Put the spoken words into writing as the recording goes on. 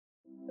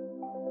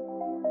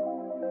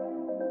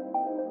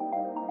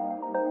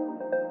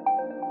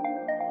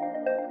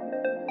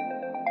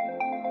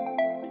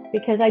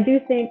because I do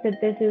think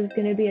that this is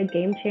going to be a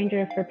game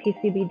changer for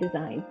PCB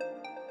design,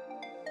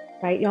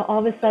 right?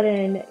 All of a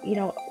sudden,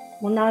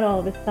 well, not all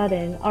of a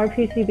sudden, our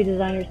PCB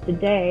designers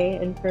today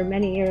and for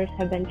many years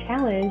have been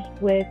challenged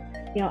with,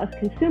 us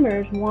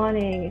consumers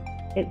wanting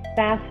it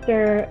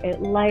faster, it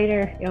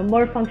lighter,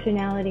 more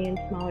functionality in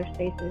smaller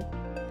spaces.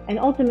 And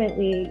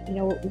ultimately,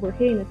 we're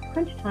hitting this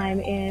crunch time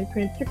in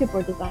printed circuit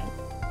board design,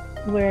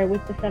 where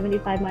with the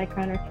 75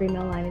 micron or 3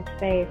 mil line in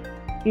space,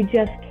 you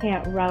just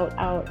can't route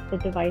out the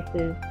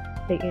devices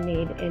that you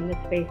need in the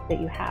space that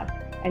you have.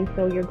 And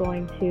so you're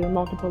going to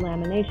multiple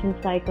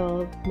lamination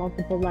cycles,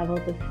 multiple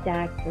levels of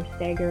stacked or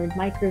staggered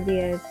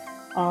microvias,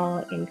 all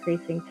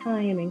increasing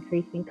time,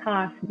 increasing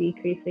cost,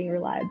 decreasing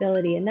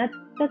reliability. And that's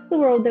the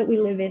world that we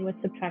live in with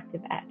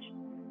subtractive etch.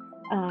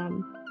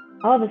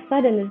 All of a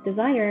sudden, this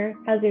designer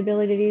has the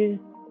ability to use,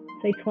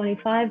 say,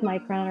 25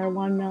 micron or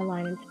 1 mil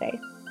line in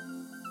space.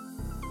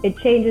 It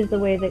changes the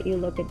way that you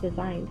look at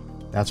designs.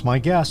 That's my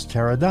guest,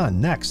 Tara Dunn,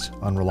 next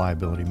on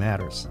Reliability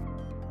Matters.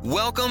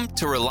 Welcome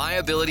to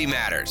Reliability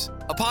Matters,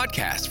 a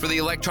podcast for the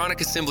electronic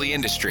assembly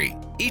industry.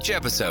 Each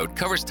episode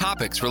covers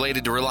topics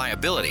related to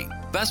reliability,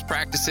 best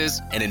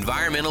practices, and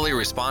environmentally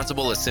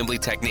responsible assembly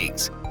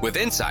techniques, with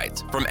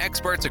insights from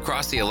experts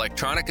across the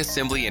electronic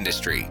assembly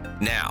industry.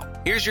 Now,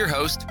 here's your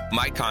host,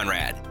 Mike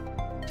Conrad.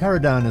 Tara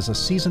Dunn is a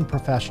seasoned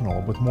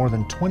professional with more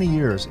than 20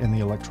 years in the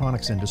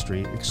electronics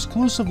industry,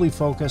 exclusively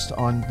focused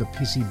on the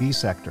PCB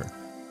sector.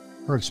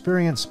 Her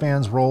experience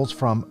spans roles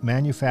from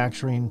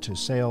manufacturing to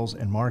sales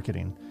and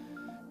marketing.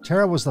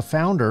 Tara was the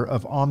founder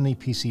of Omni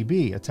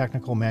PCB, a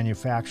technical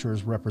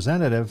manufacturer's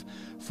representative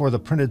for the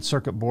printed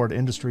circuit board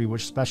industry,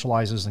 which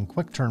specializes in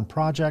quick-turn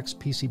projects,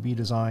 PCB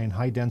design,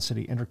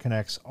 high-density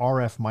interconnects,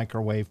 RF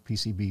microwave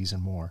PCBs,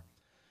 and more.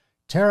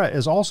 Tara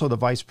is also the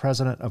vice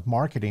president of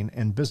marketing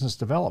and business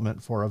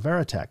development for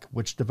Averitech,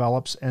 which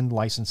develops and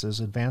licenses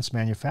advanced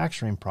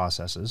manufacturing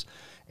processes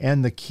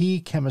and the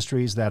key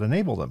chemistries that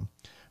enable them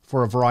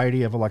for a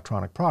variety of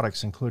electronic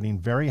products, including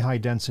very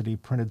high-density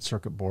printed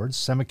circuit boards,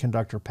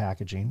 semiconductor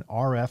packaging,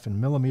 RF and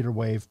millimeter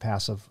wave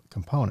passive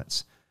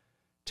components.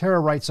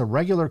 Tara writes a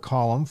regular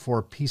column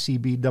for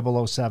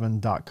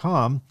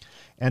PCB007.com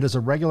and is a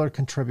regular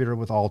contributor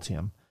with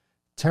Altium.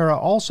 Tara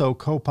also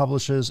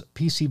co-publishes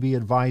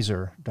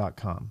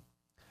PCBadvisor.com.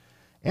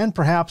 And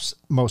perhaps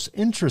most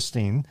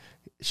interesting,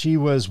 she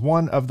was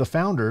one of the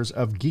founders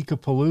of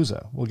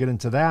Geekapalooza. We'll get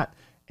into that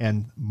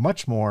and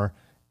much more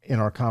in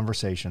our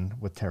conversation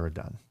with Tara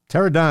Dunn.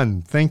 Tara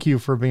Dunn, thank you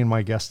for being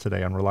my guest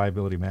today on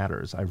Reliability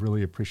Matters. I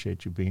really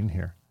appreciate you being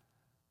here.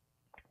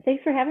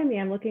 Thanks for having me.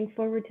 I'm looking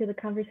forward to the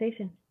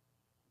conversation.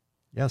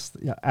 Yes,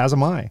 as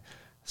am I.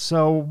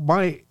 So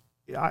I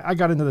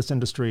got into this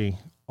industry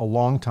a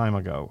long time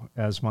ago,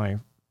 as my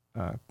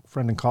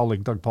friend and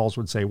colleague Doug Pauls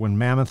would say, when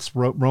mammoths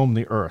roamed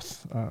the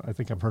earth. I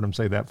think I've heard him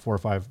say that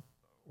 400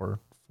 or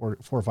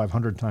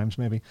 500 times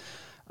maybe.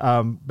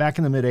 Back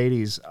in the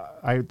mid-'80s,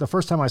 the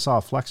first time I saw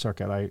a flex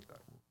circuit, I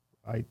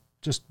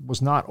just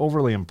was not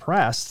overly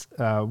impressed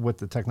with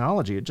the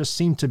technology. It just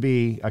seemed to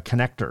be a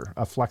connector,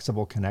 a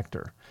flexible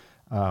connector,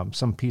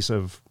 some piece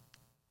of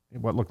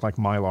what looked like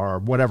Mylar or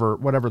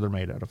whatever they're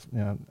made out of.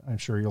 I'm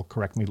sure you'll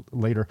correct me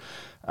later.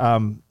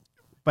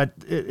 But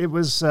it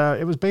was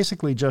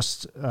basically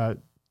just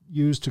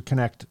used to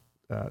connect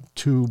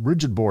two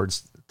rigid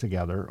boards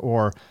together,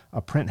 or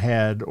a print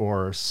head,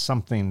 or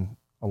something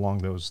along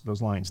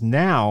those lines.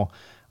 Now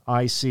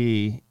I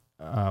see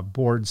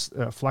boards,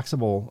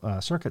 flexible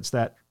circuits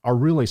that are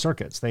really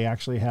circuits. They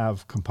actually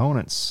have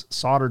components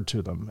soldered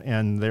to them,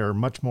 and they're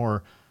much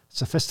more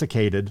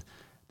sophisticated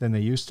than they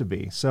used to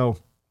be. So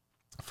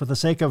for the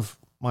sake of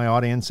my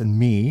audience and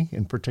me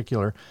in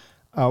particular,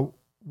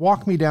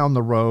 walk me down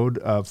the road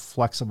of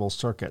flexible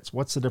circuits.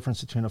 What's the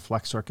difference between a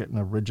flex circuit and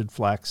a rigid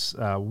flex?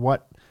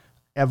 What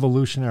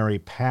evolutionary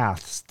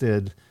paths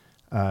did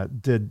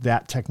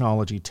that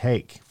technology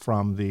take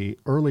from the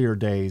earlier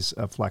days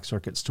of flex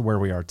circuits to where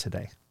we are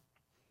today?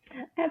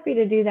 Happy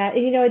to do that.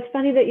 It's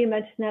funny that you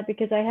mentioned that,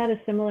 because I had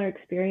a similar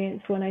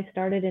experience when I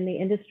started in the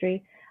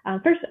industry.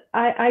 First,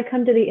 I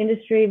come to the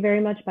industry very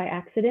much by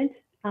accident.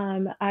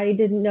 I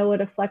didn't know what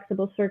a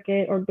flexible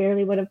circuit, or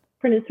barely what a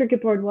printed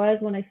circuit board was,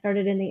 when I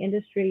started in the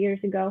industry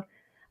years ago,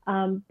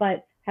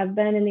 but have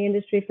been in the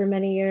industry for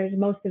many years,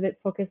 most of it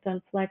focused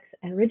on flex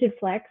and rigid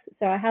flex.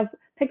 So I have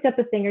picked up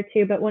a thing or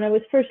two, but when I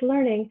was first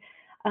learning,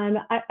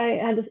 I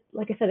had,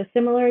 like I said, a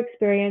similar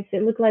experience.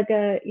 It looked like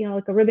a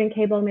ribbon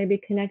cable, maybe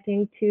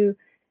connecting two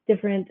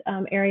different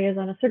areas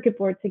on a circuit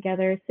board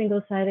together,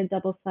 single-sided,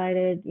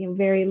 double-sided,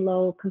 very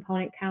low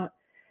component count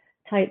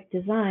type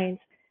designs.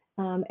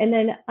 And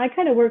then I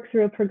kind of worked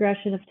through a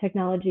progression of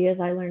technology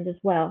as I learned as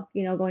well,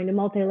 going to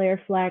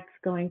multi-layer flex,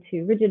 going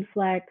to rigid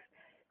flex,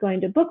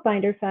 going to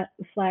bookbinder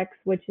flex,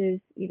 which is,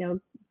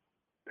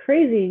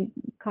 crazy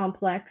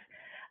complex,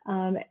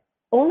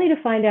 only to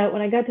find out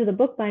when I got to the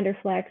bookbinder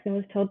flex and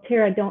was told,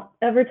 Tara, don't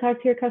ever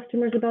talk to your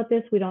customers about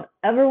this. We don't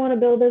ever want to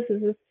build this.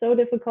 This is so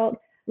difficult.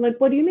 I'm like,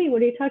 what do you mean?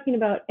 What are you talking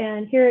about?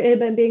 And here it had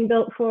been being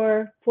built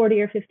for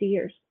 40 or 50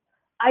 years.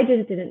 I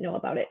just didn't know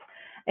about it.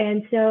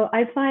 And so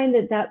I find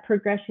that that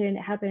progression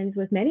happens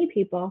with many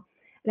people.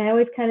 And I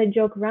always kind of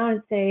joke around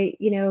and say,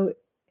 no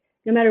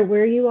matter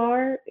where you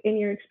are in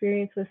your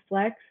experience with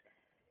Flex,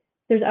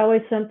 there's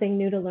always something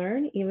new to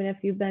learn, even if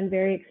you've been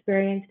very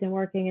experienced in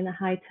working in the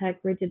high-tech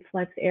rigid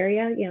flex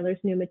area.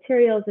 There's new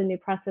materials and new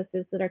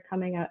processes that are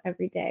coming out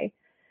every day.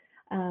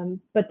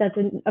 But that's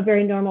a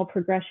very normal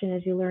progression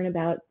as you learn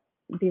about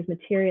these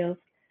materials.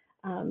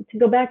 To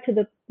go back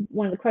to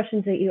one of the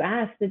questions that you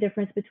asked, the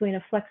difference between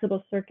a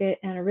flexible circuit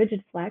and a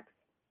rigid flex.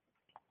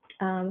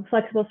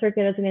 Flexible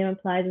circuit, as the name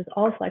implies, is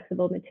all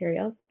flexible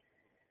materials.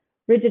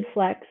 Rigid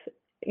flex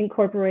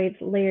incorporates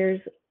layers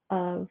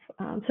of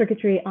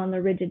circuitry on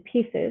the rigid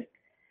pieces.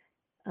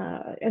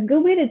 A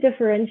good way to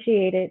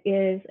differentiate it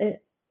is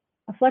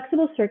a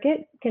flexible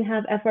circuit can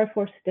have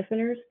FR4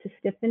 stiffeners to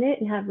stiffen it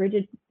and have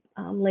rigid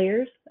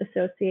layers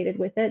associated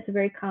with it. It's a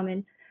very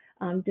common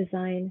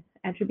design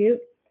attribute.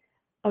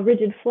 A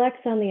rigid flex,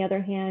 on the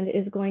other hand,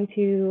 is going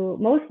to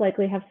most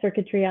likely have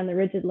circuitry on the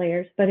rigid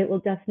layers, but it will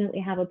definitely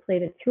have a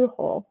plated through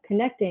hole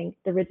connecting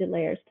the rigid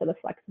layers to the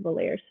flexible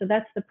layers. So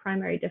that's the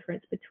primary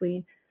difference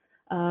between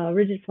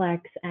rigid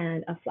flex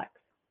and a flex,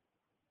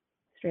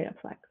 straight up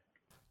flex.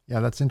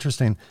 Yeah, that's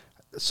interesting.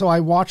 So I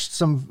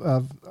watched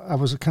I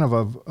was kind of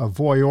a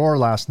voyeur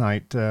last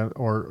night,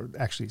 or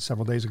actually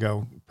several days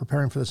ago,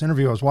 preparing for this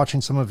interview. I was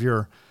watching some of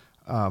your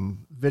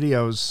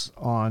videos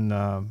on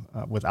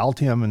with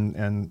Altium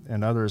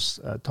and others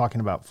talking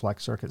about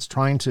flex circuits,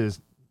 trying to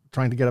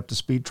get up to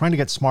speed, trying to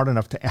get smart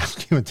enough to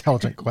ask you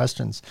intelligent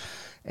questions.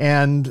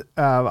 And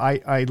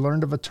I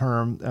learned of a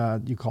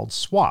term you called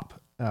SWAP,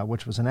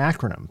 which was an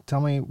acronym.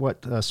 Tell me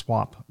what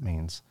SWAP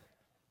means.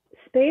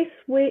 Space,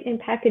 weight, and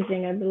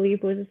packaging, I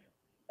believe, was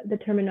the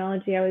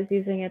terminology I was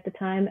using at the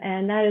time.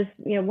 And that is,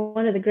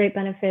 one of the great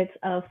benefits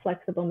of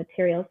flexible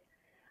materials.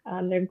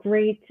 They're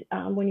great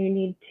when you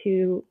need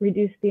to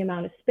reduce the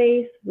amount of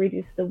space,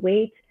 reduce the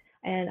weight.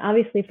 And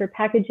obviously for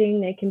packaging,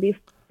 they can be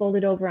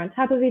folded over on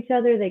top of each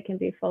other. They can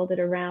be folded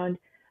around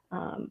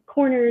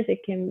corners. It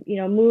can,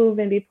 move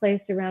and be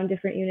placed around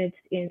different units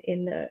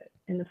in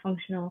the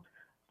functional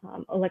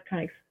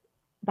electronics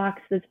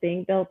box that's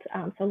being built.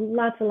 So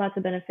lots and lots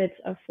of benefits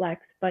of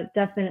flex, but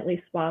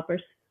definitely SWAP, or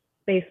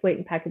space, weight,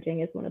 and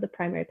packaging, is one of the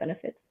primary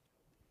benefits.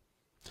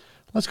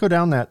 Let's go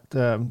down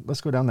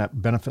that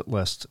benefit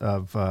list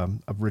of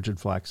rigid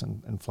flex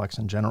and flex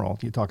in general.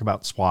 You talk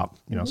about SWAP,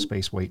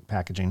 space, weight,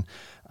 packaging.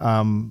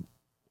 One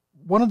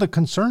of the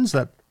concerns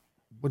that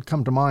would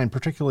come to mind,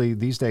 particularly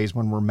these days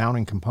when we're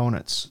mounting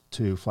components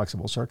to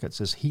flexible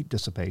circuits, is heat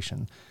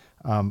dissipation.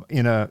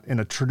 In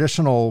a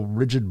traditional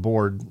rigid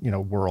board,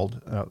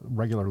 world,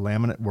 regular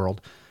laminate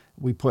world,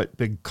 we put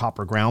big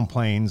copper ground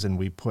planes and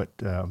we put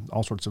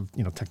all sorts of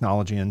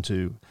technology in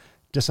to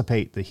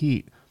dissipate the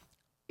heat.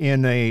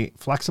 In a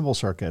flexible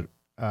circuit,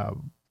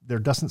 there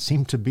doesn't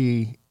seem to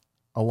be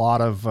a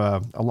lot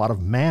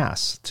of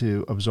mass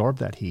to absorb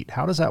that heat.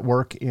 How does that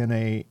work in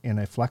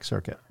a flex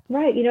circuit?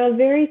 Right. A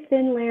very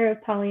thin layer of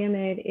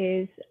polyimide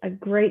is a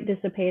great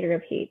dissipator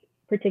of heat,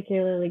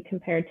 particularly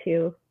compared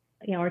to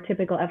our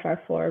typical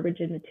FR4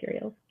 rigid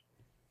materials.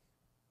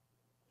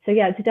 So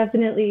yeah, it's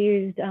definitely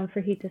used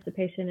for heat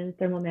dissipation and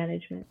thermal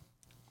management.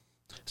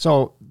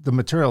 So the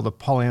material, the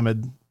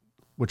polyimide,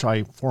 which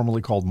I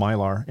formerly called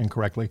Mylar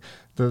incorrectly,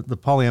 the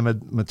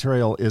polyimide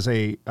material is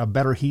a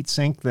better heat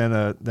sink than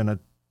a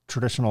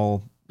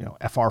traditional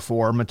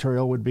FR4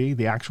 material would be.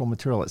 The actual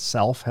material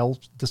itself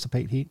helps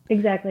dissipate heat.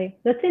 Exactly.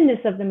 The thinness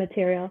of the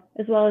material,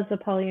 as well as the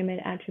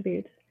polyimide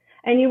attributes.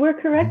 And you were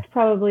correct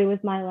probably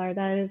with Mylar.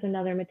 That is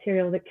another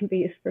material that can be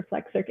used for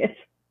flex circuits.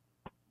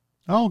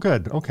 Oh,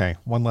 good. Okay.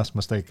 One less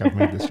mistake I've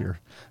made this year.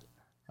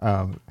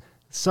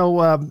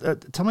 So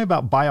tell me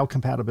about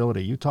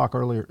biocompatibility. You talked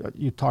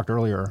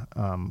earlier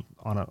on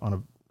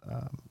a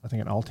I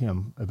think an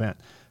Altium event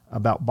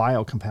about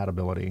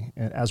biocompatibility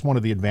as one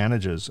of the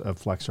advantages of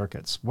flex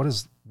circuits. What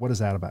is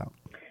that about?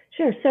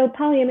 Sure. So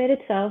polyimide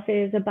itself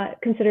is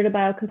considered a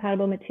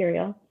biocompatible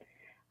material.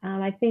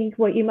 I think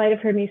what you might have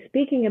heard me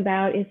speaking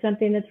about is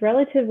something that's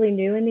relatively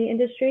new in the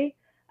industry,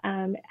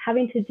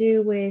 having to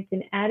do with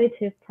an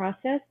additive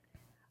process.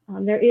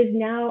 There is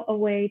now a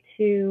way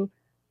to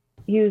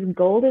use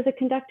gold as a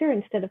conductor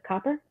instead of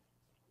copper.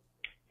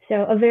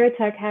 So a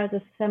Veritech has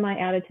a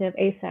semi-additive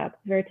ASAP,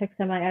 Veritech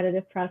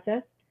semi-additive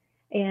process,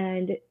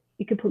 and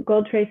you can put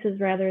gold traces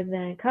rather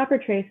than copper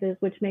traces,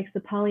 which makes the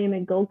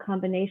polyimide gold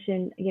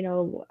combination,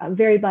 a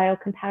very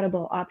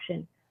biocompatible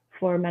option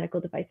for medical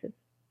devices.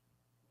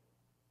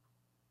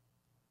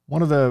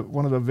 One of the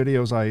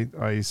videos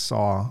I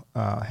saw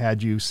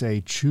had you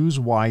say, choose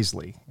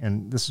wisely.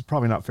 And this is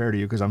probably not fair to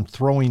you because I'm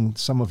throwing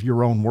some of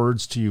your own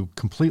words to you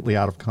completely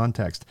out of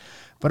context.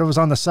 But it was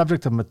on the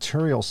subject of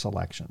material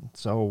selection.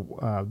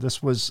 So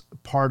this was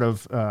part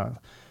of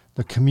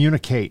the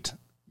communicate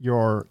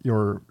your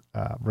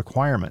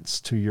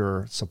requirements to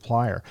your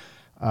supplier.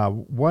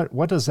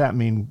 What does that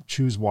mean,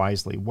 choose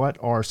wisely? What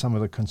are some of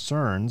the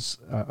concerns,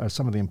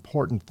 some of the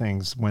important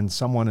things when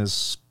someone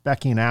is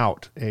speccing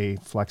out a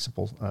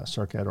flexible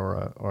circuit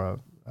or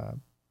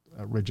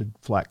a rigid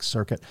flex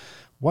circuit.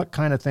 What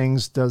kind of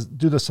things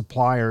do the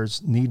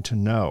suppliers need to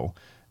know?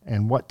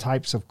 And what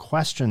types of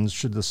questions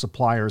should the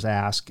suppliers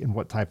ask, and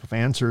what type of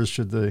answers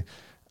should the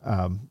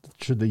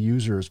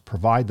users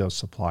provide those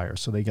suppliers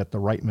so they get the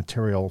right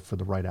material for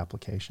the right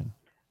application?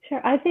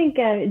 Sure. I think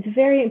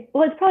it's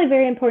probably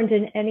very important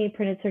in any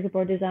printed circuit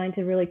board design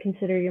to really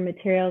consider your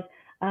materials,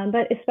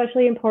 but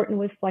especially important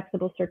with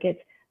flexible circuits.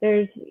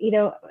 There's,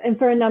 and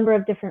for a number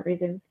of different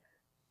reasons.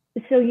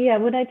 So yeah,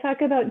 when I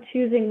talk about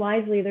choosing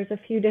wisely, there's a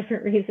few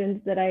different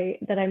reasons that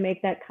I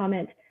make that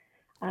comment.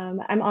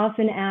 I'm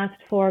often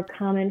asked for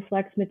common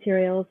flex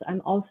materials.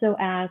 I'm also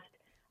asked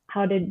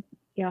how to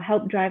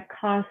help drive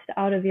cost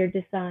out of your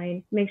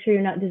design, make sure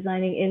you're not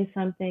designing in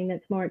something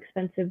that's more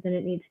expensive than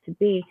it needs to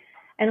be.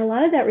 And a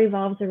lot of that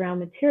revolves around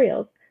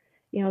materials.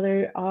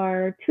 There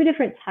are two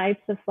different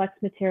types of flex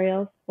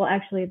materials. Well,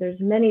 actually, there's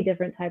many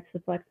different types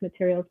of flex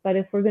materials, but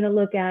if we're going to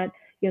look at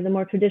the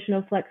more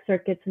traditional flex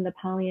circuits and the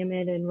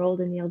polyimide and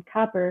rolled annealed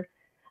copper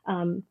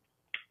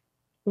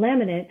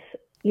laminates,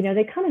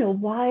 they come in a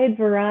wide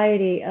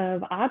variety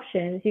of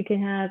options. You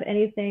can have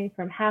anything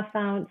from 1/2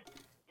 ounce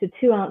to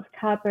 2 ounce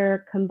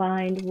copper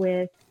combined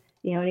with,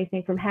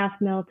 anything from 1/2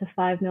 mil to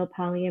 5 mil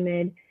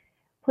polyimide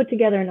put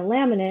together in a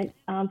laminate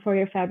for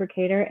your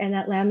fabricator. And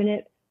that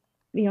laminate,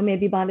 may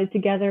be bonded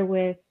together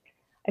with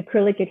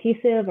acrylic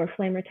adhesive or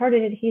flame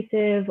retardant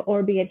adhesive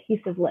or be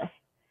adhesive-less.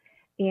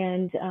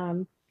 And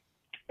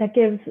that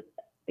gives,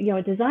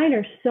 a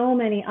designer so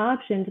many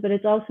options, but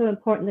it's also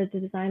important that the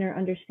designer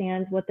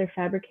understands what their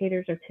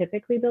fabricators are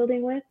typically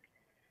building with.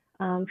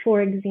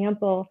 For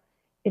example,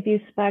 if you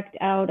spec'd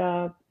out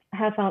a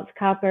 1/2 ounce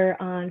copper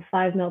on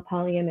 5 mil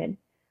polyimide,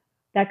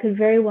 that could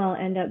very well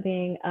end up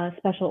being a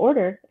special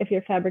order if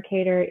your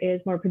fabricator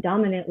is more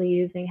predominantly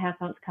using 1/2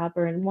 ounce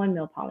copper and 1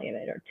 mil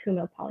polyimide or 2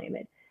 mil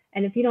polyimide.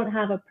 And if you don't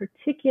have a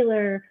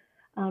particular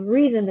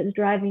reason that's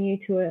driving you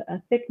to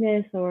a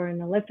thickness or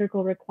an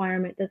electrical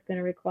requirement that's going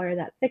to require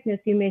that thickness,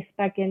 you may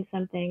spec in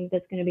something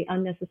that's going to be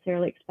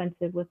unnecessarily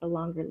expensive with a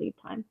longer lead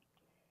time.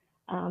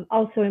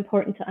 Also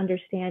important to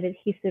understand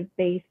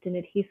adhesive-based and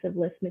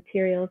adhesive-less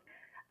materials.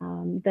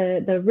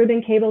 The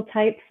ribbon cable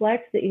type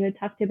flex that you had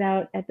talked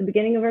about at the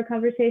beginning of our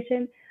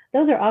conversation,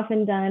 those are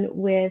often done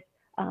with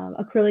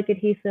acrylic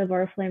adhesive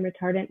or a flame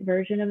retardant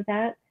version of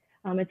that.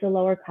 It's a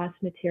lower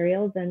cost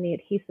material than the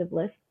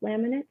adhesive-less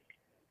laminate.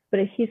 But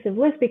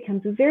adhesive-less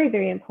becomes very,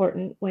 very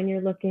important when you're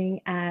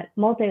looking at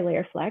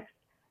multi-layer flex.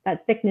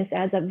 That thickness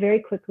adds up very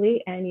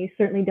quickly, and you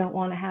certainly don't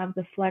want to have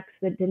the flex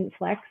that didn't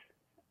flex.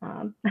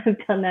 I've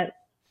done that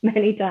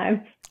many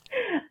times.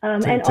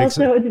 And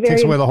also it's very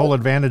takes away the whole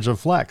advantage of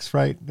flex,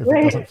 right? If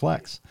it doesn't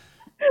flex.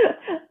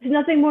 There's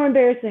nothing more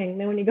embarrassing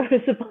than when you go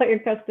to supply your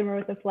customer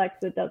with a flex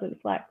that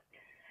doesn't flex.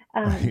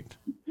 Right.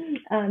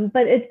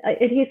 But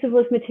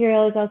adhesive-less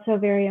material is also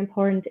very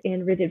important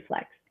in rigid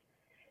flex.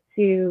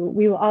 So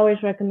we will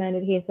always recommend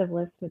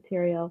adhesive-less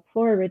material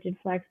for a rigid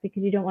flex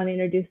because you don't want to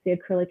introduce the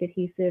acrylic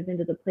adhesive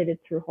into the plated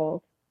through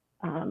holes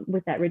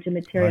with that rigid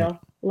material.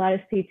 Right. A lot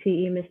of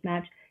CTE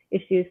mismatch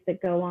issues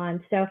that go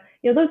on. So,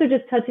 those are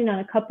just touching on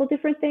a couple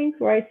different things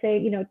where I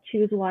say,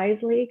 choose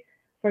wisely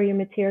for your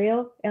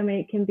material. I mean,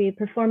 it can be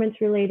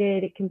performance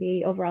related, it can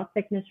be overall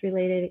thickness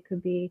related, it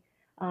could be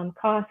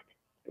cost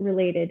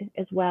related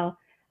as well.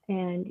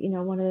 And,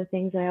 one of the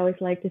things I always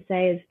like to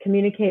say is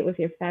communicate with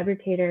your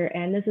fabricator.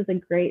 And this is a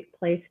great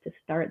place to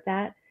start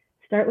that.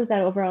 Start with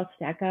that overall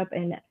stack up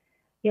and,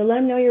 let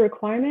them know your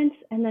requirements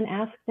and then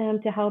ask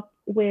them to help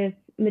with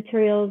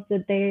materials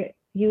that they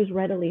use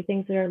readily,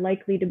 things that are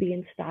likely to be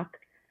in stock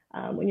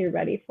when you're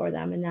ready for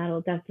them. And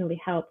that'll definitely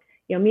help,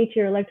 meet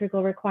your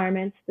electrical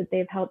requirements that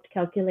they've helped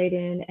calculate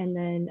in, and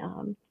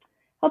then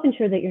help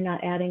ensure that you're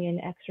not adding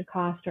in extra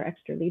cost or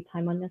extra lead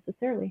time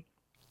unnecessarily.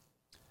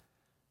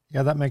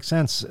 Yeah, that makes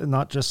sense.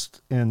 Not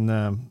just in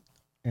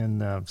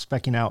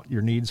speccing out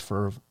your needs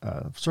for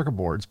circuit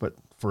boards, but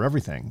for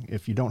everything.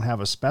 If you don't have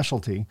a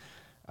specialty,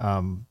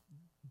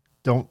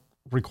 don't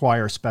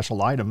require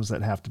special items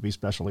that have to be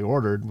specially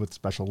ordered with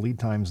special lead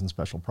times and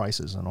special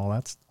prices and all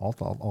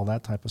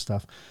that type of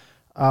stuff.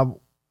 When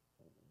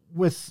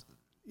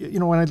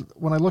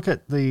I look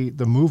at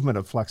the movement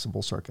of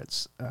flexible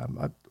circuits,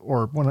 let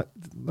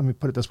me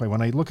put it this way: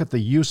 when I look at the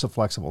use of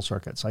flexible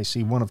circuits, I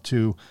see one of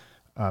two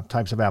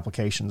types of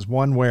applications.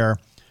 One where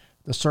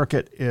the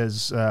circuit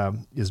is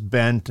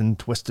bent and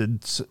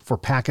twisted for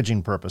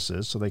packaging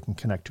purposes, so they can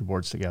connect two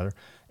boards together,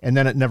 and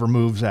then it never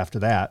moves after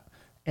that.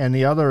 And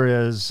the other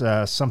is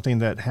something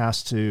that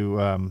has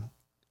to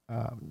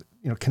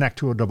connect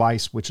to a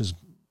device which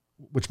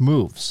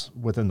moves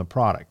within the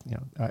product.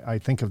 I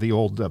think of the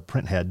old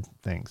print head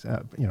things.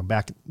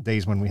 Back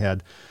days when we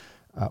had,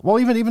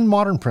 even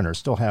modern printers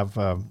still have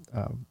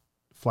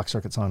flex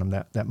circuits on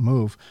them that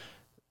move.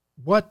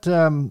 What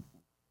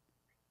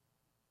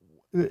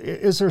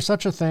is there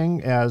such a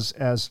thing as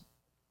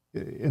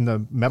in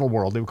the metal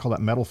world, they would call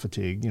that metal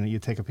fatigue? You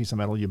take a piece of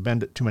metal, you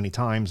bend it too many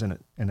times, and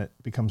it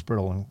becomes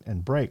brittle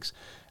and breaks.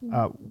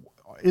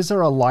 Is there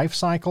a life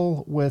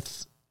cycle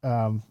with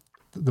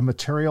the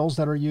materials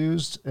that are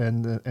used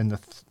and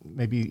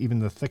maybe even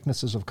the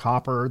thicknesses of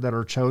copper that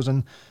are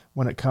chosen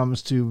when it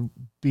comes to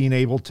being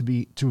able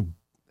to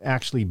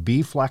actually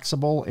be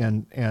flexible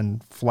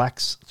and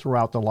flex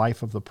throughout the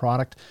life of the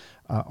product?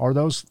 Are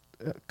those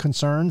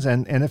concerns?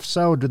 And if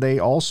so, do they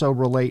also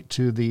relate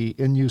to the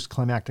in-use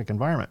climactic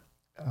environment?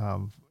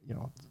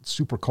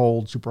 Super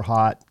cold, super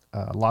hot,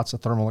 lots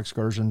of thermal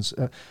excursions.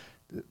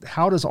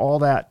 How does all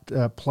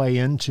that play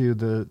into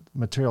the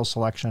material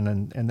selection?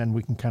 And then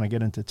we can kind of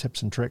get into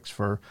tips and tricks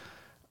for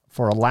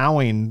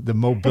allowing the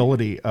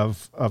mobility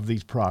of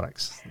these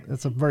products.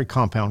 It's a very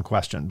compound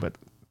question, but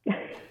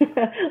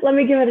let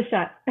me give it a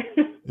shot.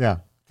 Yeah,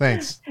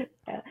 thanks.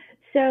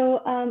 So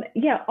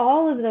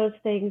all of those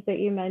things that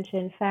you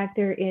mentioned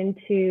factor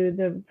into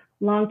the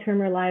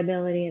long-term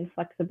reliability and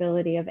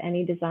flexibility of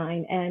any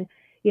design. And,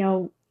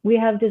 we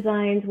have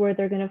designs where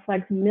they're going to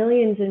flex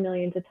millions and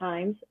millions of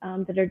times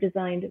that are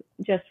designed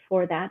just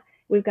for that.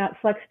 We've got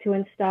flex to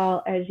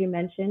install, as you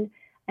mentioned.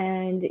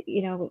 And,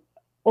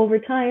 over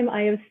time,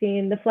 I have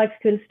seen the flex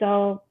to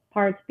install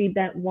parts be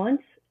bent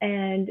once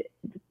and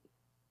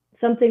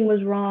something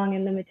was wrong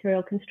in the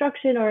material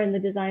construction or in the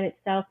design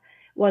itself,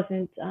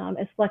 wasn't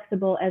as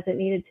flexible as it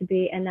needed to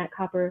be, and that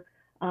copper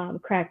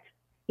cracked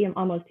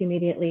almost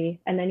immediately.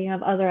 And then you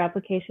have other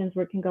applications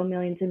where it can go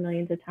millions and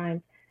millions of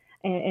times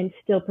and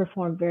still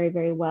perform very,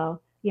 very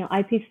well.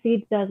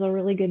 IPC does a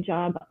really good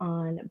job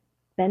on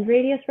bend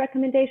radius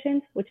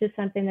recommendations, which is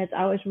something that's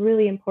always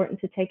really important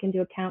to take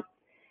into account.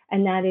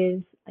 And that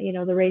is,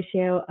 the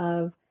ratio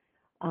of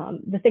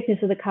the thickness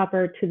of the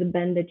copper to the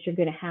bend that you're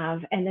going to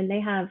have. And then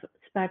they have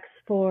specs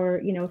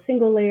for,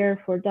 single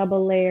layer, for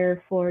double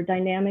layer, for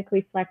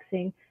dynamically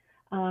flexing.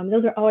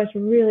 Those are always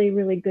really,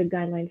 really good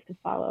guidelines to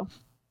follow.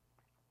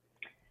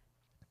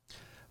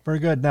 Very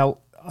good. Now,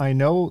 I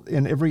know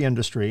in every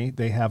industry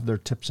they have their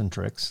tips and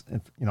tricks.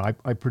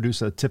 I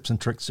produce a tips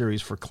and tricks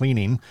series for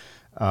cleaning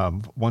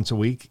once a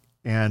week,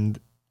 and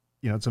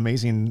it's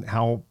amazing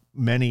how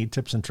many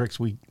tips and tricks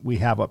we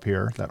have up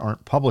here that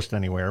aren't published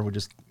anywhere.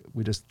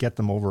 We just get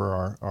them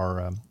over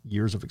our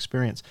years of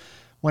experience.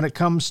 When it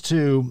comes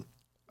to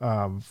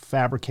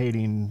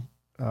fabricating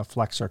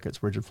flex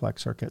circuits, rigid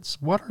flex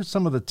circuits, what are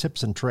some of the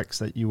tips and tricks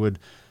that you would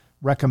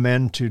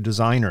recommend to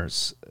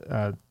designers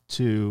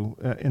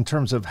in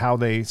terms of how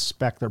they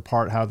spec their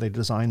part, how they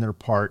design their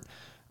part?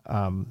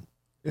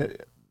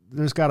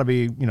 There's got to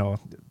be,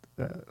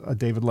 a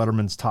David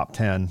Letterman's top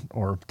 10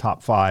 or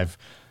top 5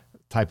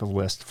 type of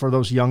list. For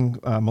those young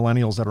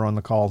millennials that are on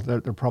the call, they're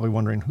probably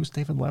wondering, who's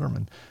David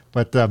Letterman?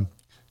 But,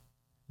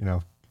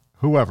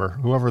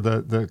 whoever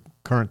the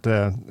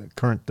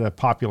current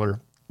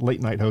popular late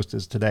night host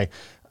is today.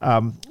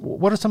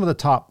 What are some of the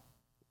top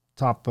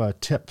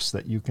tips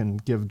that you can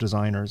give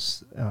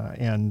designers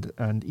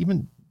and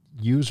even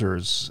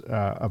users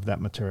of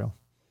that material?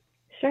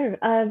 Sure.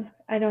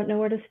 I don't know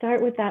where to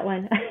start with that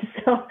one.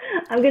 So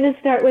I'm going to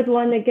start with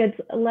one that gets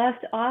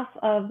left off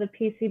of the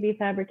PCB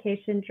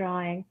fabrication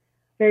drawing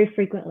very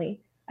frequently.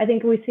 I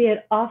think we see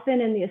it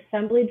often in the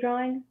assembly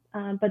drawing,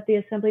 but the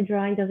assembly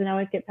drawing doesn't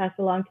always get passed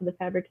along to the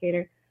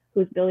fabricator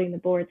who's building the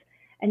boards.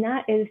 And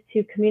that is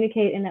to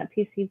communicate in that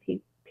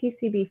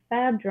PCB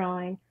fab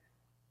drawing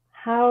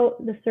how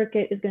the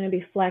circuit is going to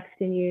be flexed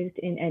and used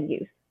in end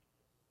use.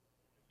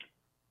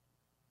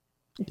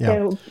 Yeah.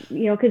 So,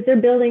 because they're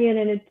building it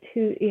in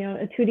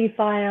a 2D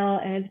file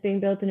and it's being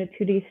built in a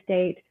 2D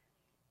state,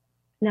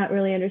 not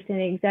really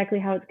understanding exactly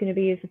how it's going to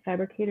be used, the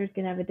fabricator is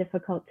going to have a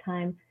difficult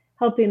time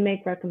helping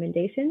make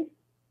recommendations.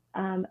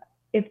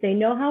 If they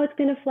know how it's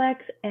going to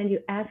flex and you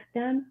ask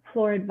them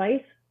for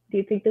advice, do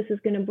you think this is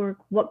going to work?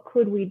 What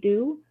could we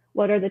do?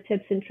 What are the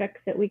tips and tricks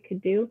that we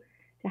could do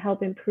to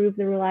help improve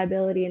the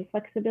reliability and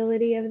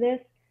flexibility of this?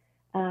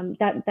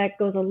 That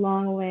goes a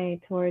long way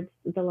towards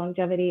the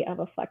longevity of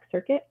a flex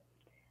circuit.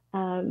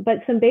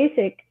 But some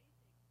basic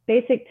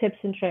tips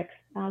and tricks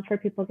for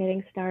people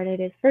getting started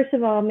is, first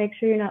of all, make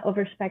sure you're not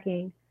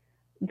over-speccing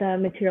the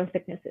material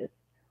thicknesses,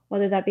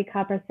 whether that be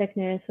copper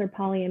thickness or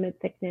polyimide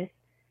thickness.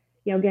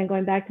 Again,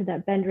 going back to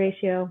that bend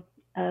ratio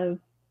of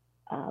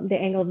the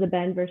angle of the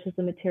bend versus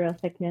the material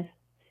thickness.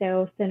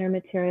 So thinner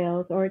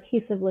materials or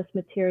adhesiveless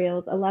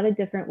materials, a lot of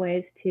different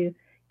ways to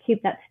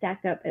keep that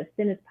stacked up as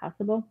thin as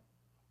possible.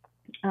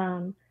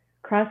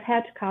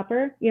 Crosshatch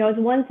copper, it's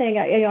one thing,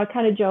 I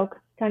kind of joke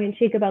tongue in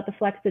cheek about the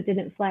flex that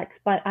didn't flex,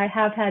 but I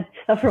have had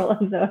several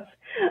of those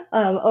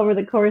over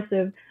the course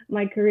of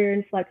my career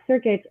in flex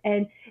circuits.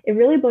 And it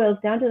really boils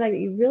down to that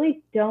you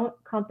really don't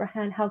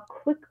comprehend how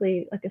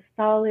quickly like a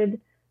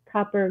solid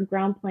copper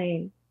ground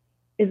plane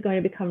is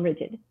going to become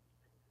rigid.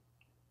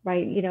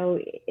 Right,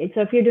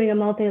 so if you're doing a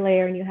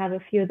multi-layer and you have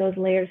a few of those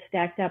layers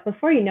stacked up,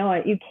 before you know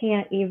it, you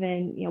can't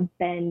even,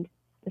 bend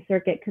the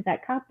circuit because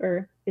that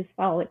copper is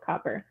solid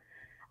copper.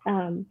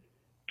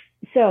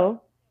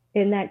 So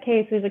in that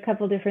case, there's a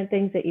couple different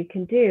things that you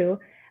can do.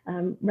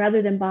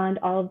 Rather than bond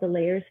all of the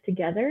layers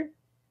together,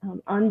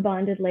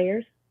 unbonded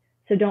layers.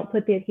 So don't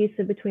put the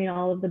adhesive between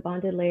all of the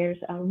bonded layers.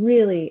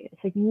 Really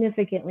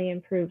significantly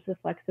improves the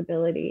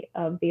flexibility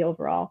of the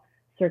overall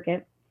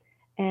circuit.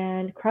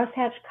 and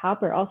crosshatch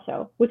copper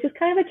also, which is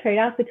kind of a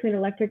trade-off between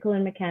electrical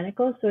and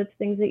mechanical. So it's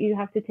things that you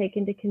have to take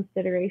into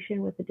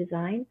consideration with the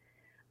design.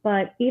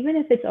 But even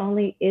if it's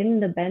only in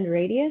the bend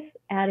radius,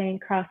 adding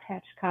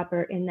crosshatch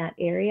copper in that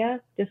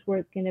area, just where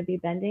it's going to be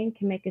bending,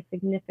 can make a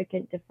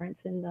significant difference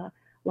in the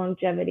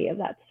longevity of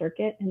that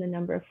circuit and the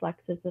number of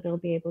flexes that it'll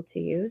be able to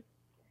use.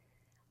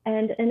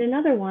 And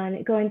another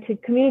one, going to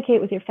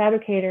communicate with your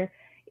fabricator,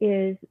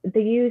 is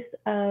the use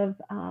of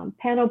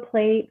panel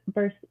plate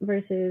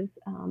versus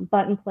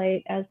button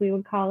plate, as we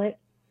would call it.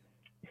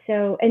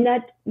 So, and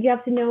that you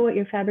have to know what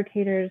your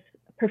fabricator's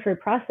preferred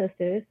process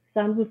is.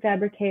 Some who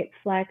fabricate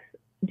flex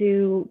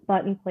do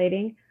button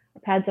plating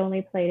or pads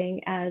only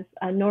plating as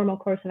a normal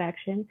course of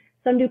action.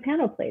 Some do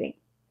panel plating.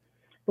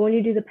 But when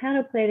you do the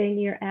panel plating,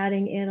 you're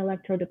adding in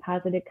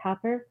electrodeposited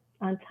copper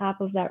on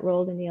top of that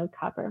rolled annealed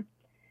copper.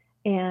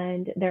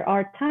 And there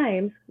are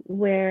times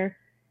where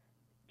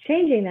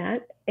changing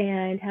that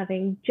and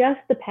having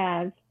just the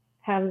pads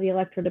have the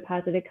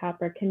electrodeposited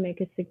copper can make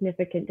a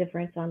significant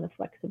difference on the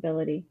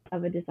flexibility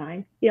of a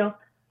design. You know,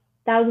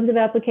 thousands of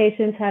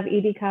applications have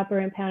ED copper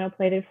and panel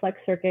plated flex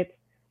circuits.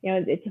 You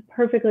know, it's a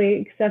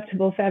perfectly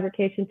acceptable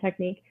fabrication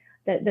technique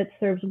that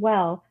serves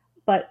well,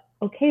 but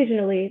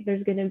occasionally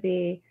there's going to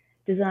be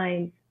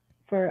designs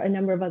for a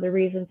number of other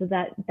reasons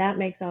that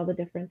makes all the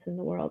difference in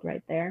the world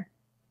right there.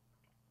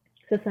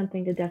 So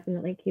something to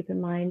definitely keep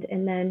in mind.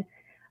 And then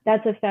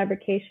that's a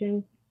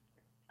fabrication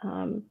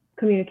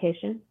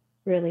communication,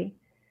 really.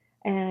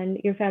 And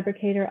your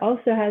fabricator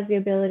also has the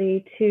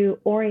ability to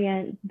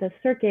orient the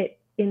circuit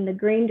in the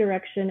grain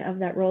direction of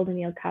that rolled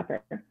annealed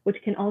copper,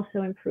 which can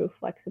also improve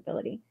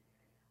flexibility.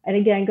 And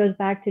again, goes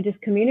back to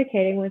just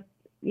communicating with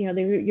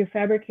your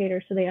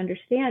fabricator so they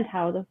understand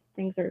how the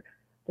things are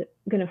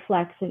going to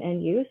flex in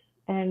end use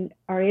and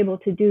are able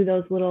to do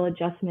those little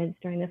adjustments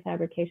during the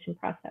fabrication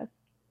process.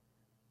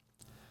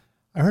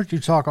 I heard you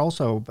talk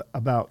also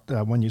about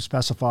when you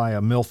specify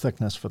a mill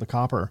thickness for the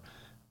copper.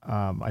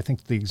 I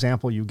think the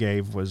example you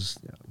gave was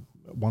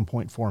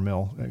 1.4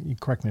 mil. You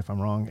correct me if I'm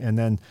wrong. And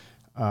then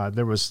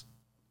there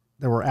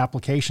were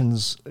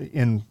applications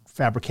in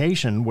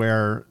fabrication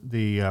where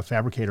the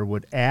fabricator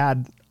would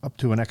add up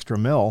to an extra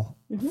mil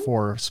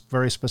for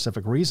very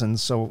specific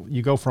reasons. So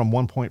you go from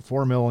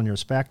 1.4 mil in your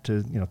spec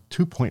to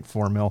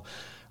 2.4 mil,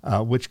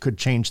 which could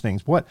change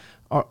things. What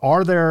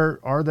are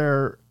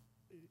there?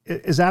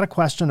 Is that a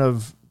question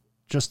of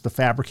just the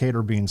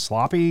fabricator being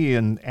sloppy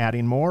and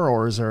adding more,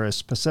 or is there a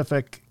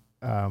specific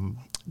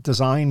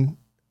design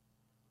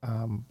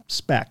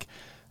spec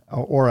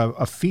or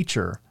a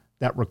feature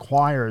that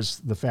requires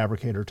the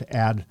fabricator to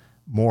add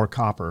more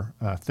copper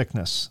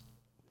thickness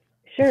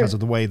because of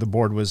the way the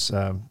board was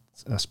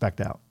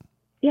spec'd out?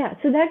 Yeah,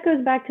 so that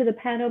goes back to the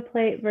panel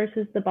plate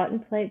versus the button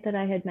plate that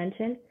I had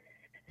mentioned.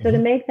 So to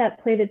make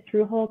that plated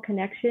through hole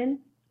connection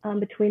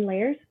between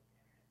layers,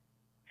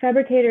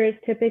 fabricator is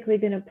typically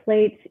going to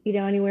plate,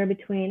 anywhere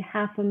between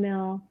 0.5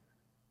 mil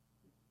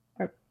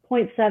or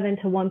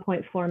 0.7 to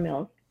 1.4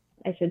 mils,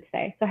 I should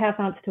say. So 1/2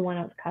 ounce to 1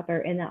 ounce copper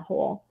in that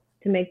hole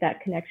to make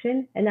that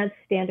connection. And that's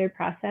standard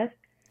process.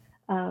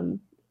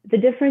 The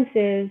difference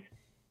is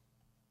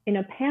in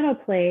a panel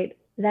plate,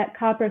 that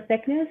copper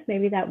thickness,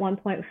 maybe that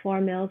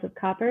 1.4 mils of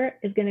copper,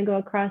 is going to go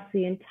across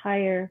the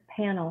entire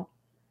panel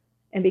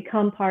and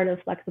become part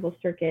of flexible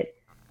circuit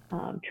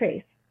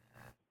trace.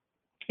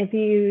 If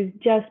you use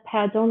just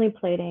pads only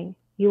plating,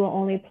 you will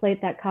only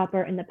plate that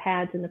copper in the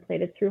pads in the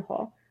plated through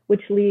hole,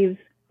 which leaves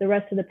the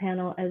rest of the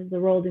panel as the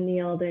rolled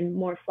annealed and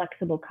more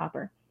flexible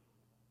copper.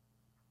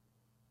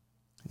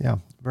 Yeah,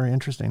 very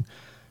interesting.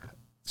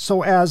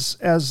 So as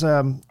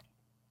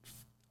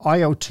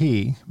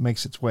IoT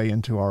makes its way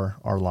into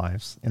our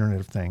lives, Internet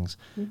of Things,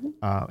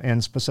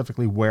 and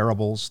specifically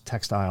wearables,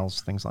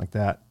 textiles, things like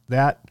that,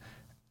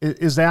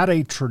 is that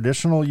a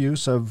traditional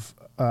use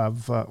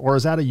or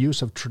is that a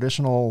use of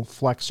traditional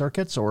flex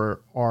circuits,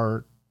 or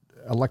are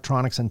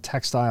electronics and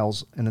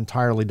textiles an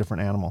entirely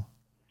different animal?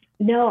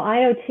 No,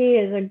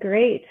 IoT is a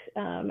great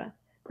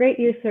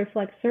use for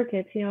flex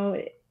circuits.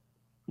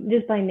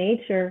 Just by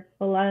nature,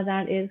 a lot of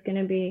that is going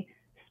to be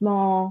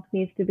small,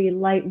 needs to be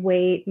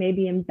lightweight,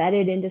 maybe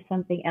embedded into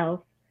something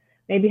else,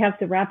 maybe have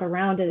to wrap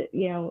around it,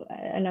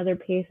 another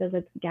piece as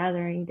it's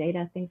gathering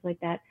data, things like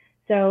that.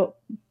 So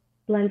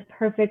blends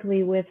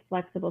perfectly with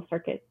flexible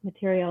circuit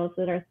materials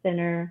that are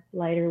thinner,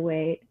 lighter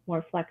weight,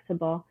 more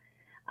flexible.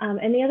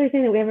 And the other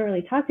thing that we haven't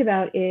really talked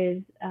about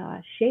is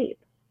shape.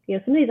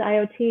 Some of these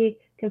IoT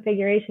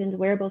configurations,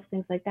 wearables,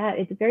 things like that,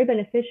 it's very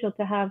beneficial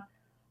to have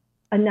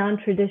a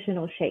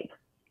non-traditional shape.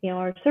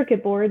 Our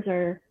circuit boards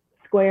are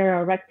square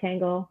or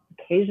rectangle,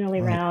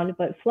 occasionally round,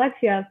 but flex,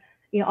 you have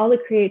all the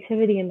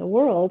creativity in the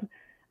world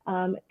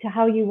to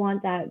how you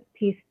want that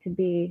piece to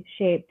be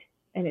shaped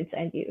in its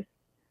end use.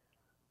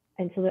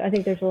 And so I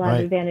think there's a lot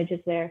of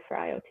advantages there for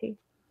IoT.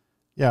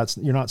 Yeah,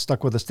 you're not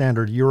stuck with a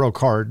standard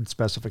Eurocard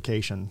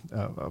specification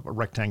of a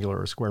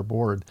rectangular or square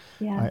board.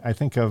 Yeah. I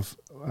think of,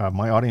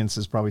 my audience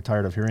is probably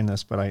tired of hearing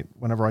this, but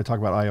whenever I talk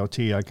about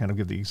IoT, I kind of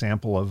give the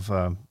example of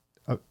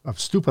of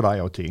stupid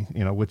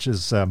IoT, which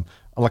is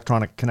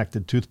electronic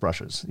connected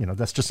toothbrushes.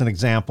 That's just an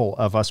example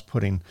of us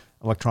putting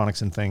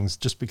electronics in things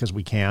just because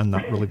we can,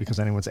 not really because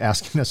anyone's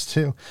asking us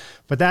to.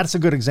 But that's a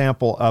good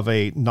example of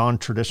a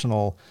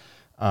non-traditional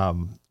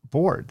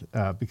board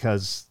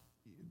because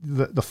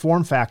the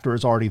form factor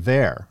is already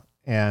there.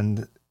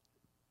 And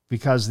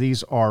because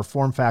these are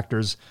form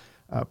factors,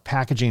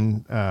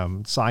 packaging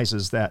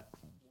sizes that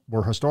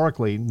were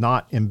historically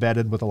not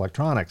embedded with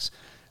electronics,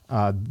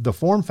 the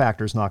form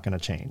factor is not going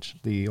to change.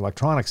 The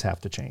electronics have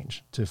to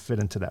change to fit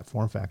into that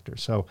form factor.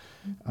 So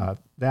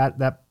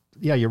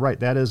yeah, you're right.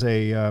 That is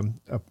a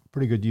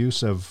pretty good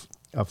use of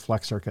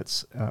flex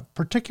circuits,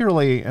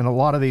 particularly in a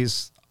lot of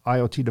these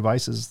IoT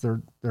devices.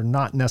 They're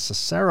not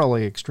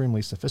necessarily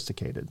extremely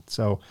sophisticated.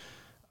 So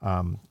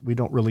we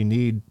don't really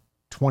need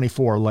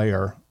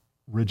 24-layer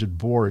rigid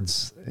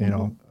boards,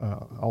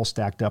 all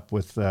stacked up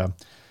with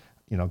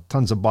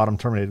tons of bottom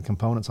terminated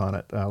components on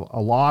it.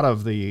 A lot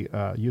of the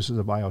uses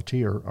of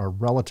IoT are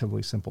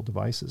relatively simple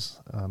devices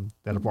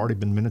that have already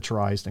been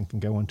miniaturized and can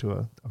go into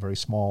a very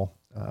small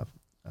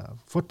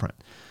footprint.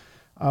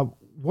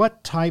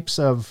 What types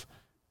of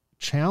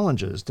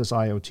challenges does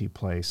IoT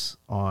place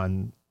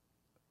on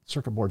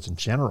circuit boards in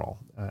general?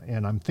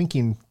 And I'm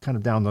thinking kind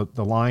of down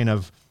the line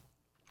of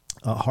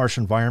harsh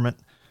environment.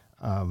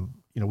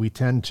 We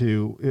tend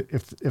to,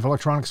 if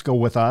electronics go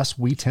with us,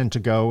 we tend to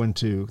go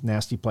into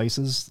nasty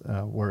places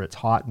where it's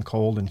hot and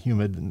cold and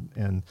humid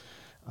and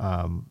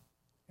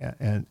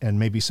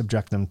maybe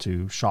subject them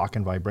to shock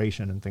and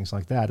vibration and things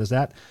like that. Is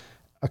that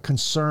a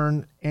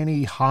concern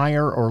any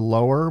higher or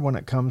lower when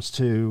it comes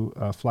to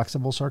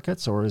flexible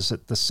circuits, or is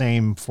it the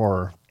same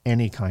for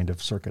any kind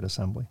of circuit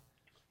assembly?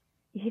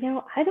 I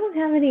don't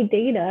have any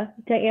data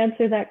to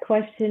answer that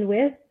question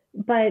with.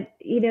 But,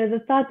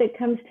 the thought that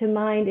comes to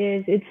mind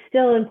is it's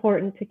still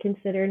important to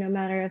consider, no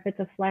matter if it's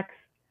a flex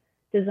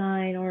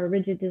design or a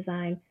rigid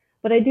design.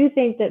 But I do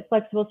think that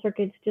flexible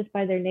circuits, just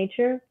by their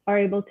nature, are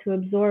able to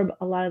absorb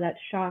a lot of that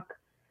shock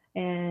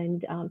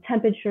and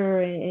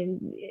temperature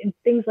and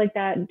things like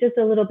that just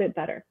a little bit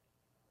better.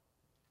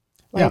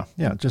 Like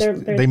just they're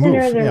they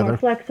thinner, move. they're more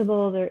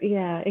flexible.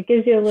 It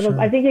gives you a little.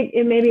 Sure. I think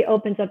it maybe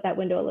opens up that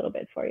window a little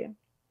bit for you.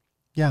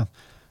 Yeah.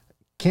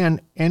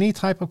 Can any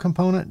type of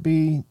component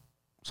be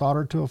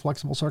soldered to a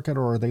flexible circuit,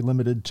 or are they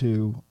limited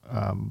to,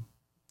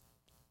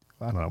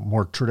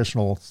 more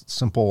traditional,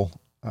 simple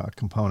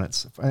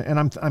components? And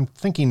I'm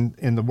thinking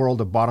in the world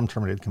of bottom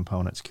terminated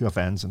components,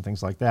 QFNs and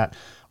things like that.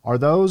 Are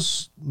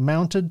those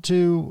mounted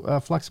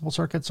to flexible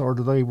circuits, or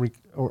do they,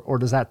 or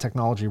does that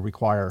technology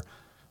require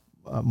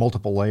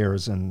multiple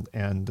layers and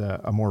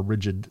a more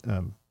rigid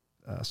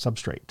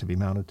substrate to be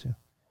mounted to?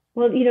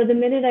 Well, the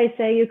minute I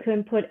say you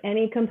can put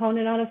any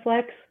component on a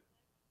flex,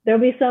 there'll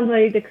be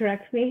somebody to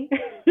correct me.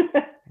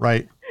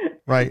 Right.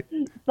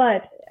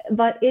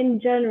 But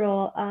in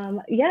general,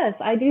 yes,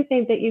 I do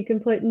think that you can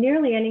put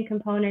nearly any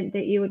component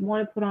that you would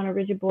want to put on a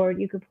rigid board,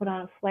 you could put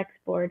on a flex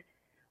board,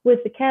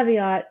 with the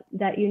caveat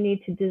that you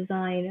need to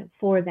design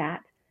for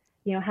that.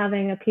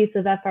 Having a piece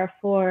of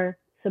FR4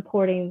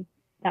 supporting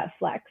that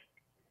flex.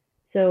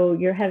 So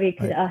your heavy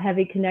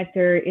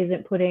connector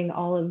isn't putting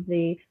all of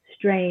the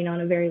strain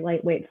on a very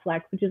lightweight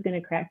flex, which is going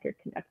to crack your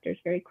conductors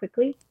very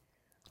quickly.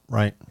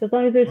 Right. So as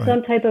long as there's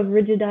some type of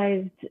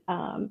rigidized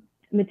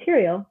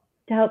material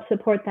to help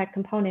support that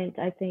component,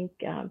 I think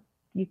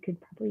you could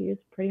probably use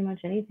pretty much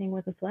anything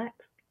with a flex,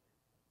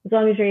 as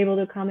long as you're able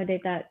to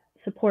accommodate that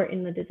support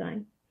in the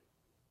design.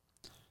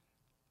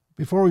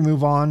 Before we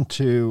move on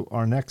to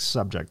our next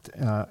subject,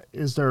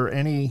 is there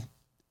any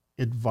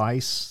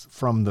advice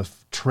from the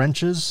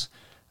trenches,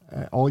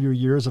 all your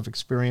years of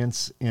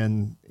experience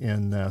in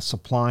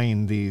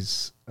supplying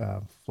these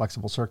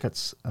flexible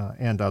circuits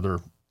and other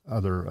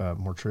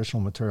more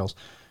traditional materials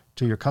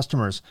to your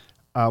customers?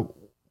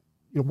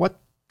 What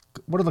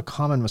are the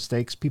common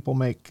mistakes people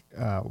make?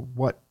 Do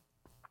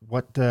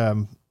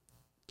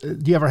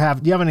you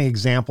have any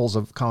examples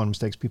of common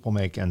mistakes people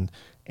make, and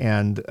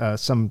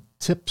some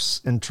tips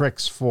and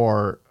tricks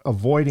for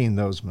avoiding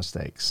those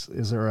mistakes?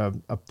 Is there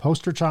a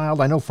poster child?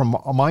 I know from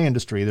my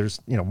industry, there's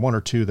one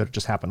or two that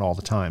just happen all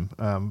the time,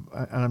 and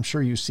I'm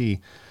sure you see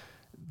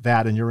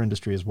that in your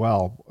industry as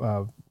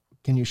well.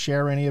 Can you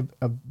share any of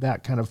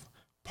that kind of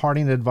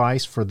parting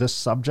advice for this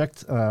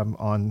subject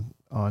on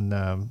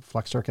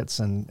flex circuits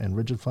and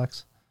rigid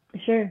flex?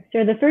 Sure.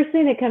 The first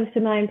thing that comes to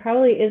mind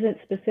probably isn't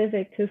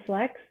specific to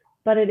flex,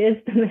 but it is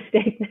the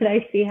mistake that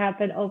I see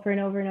happen over and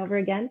over and over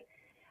again.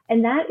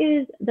 And that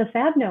is the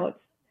fab notes.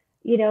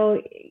 You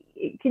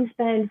can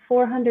spend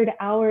 400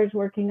 hours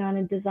working on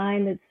a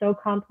design that's so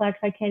complex,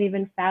 I can't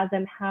even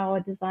fathom how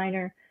a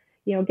designer,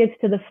 gets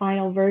to the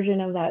final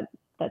version of that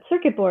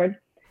circuit board.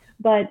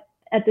 But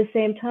at the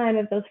same time,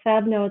 if those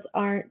fab notes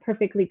aren't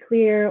perfectly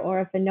clear,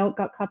 or if a note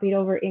got copied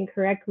over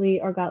incorrectly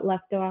or got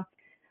left off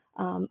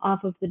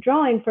of the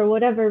drawing for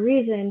whatever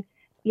reason,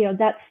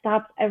 that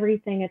stops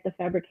everything at the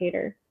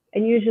fabricator.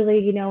 And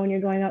usually, when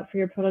you're going out for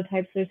your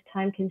prototypes, there's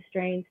time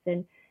constraints,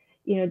 and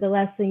the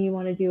last thing you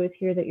want to do is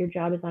hear that your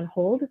job is on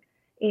hold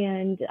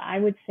And I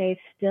would say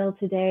still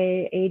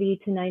today,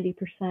 80 to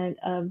 90%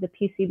 of the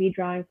PCB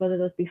drawings, whether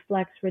those be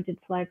flex,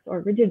 or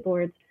rigid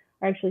boards,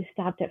 are actually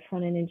stopped at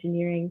front-end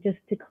engineering just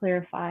to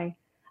clarify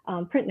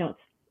print notes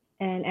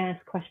and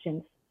ask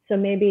questions. So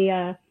maybe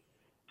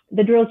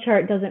the drill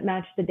chart doesn't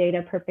match the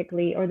data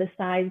perfectly, or the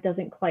size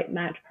doesn't quite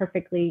match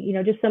perfectly.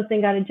 Just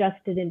something got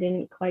adjusted and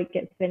didn't quite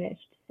get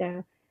finished.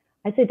 So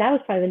I'd say that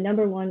was probably the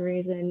number one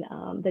reason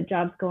that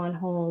jobs go on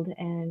hold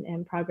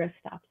and progress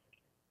stops.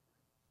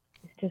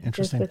 It's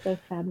just with those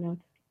fab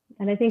notes.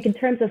 And I think in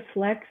terms of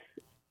flex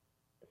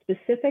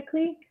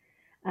specifically,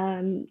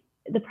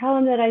 the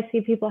problem that I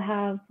see people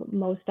have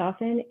most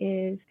often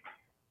is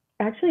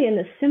actually in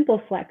the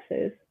simple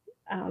flexes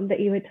that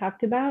you had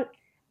talked about,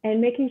 and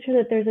making sure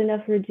that there's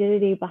enough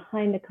rigidity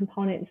behind the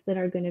components that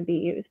are going to be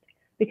used,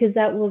 because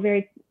that will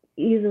very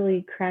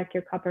easily crack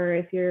your copper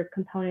if your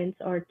components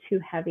are too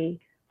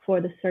heavy for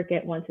the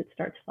circuit once it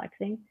starts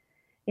flexing.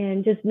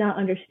 And just not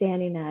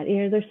understanding that,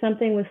 there's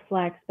something with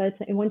flex, but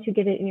once you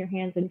get it in your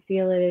hands and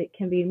feel it, it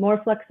can be more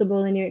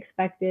flexible than you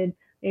expected.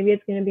 Maybe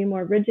it's going to be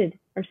more rigid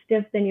or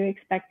stiff than you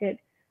expected.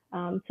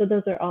 So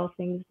those are all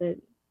things that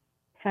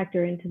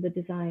factor into the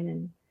design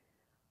and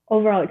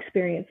overall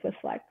experience with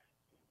flex.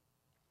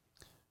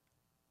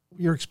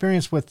 Your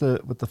experience with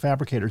the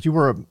fabricators, you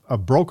were a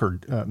broker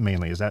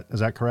mainly, is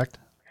that correct?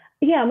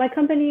 Yeah, my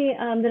company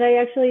that I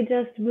actually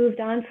just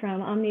moved on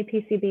from, Omni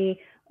PCB,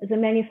 is a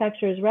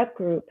manufacturer's rep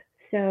group.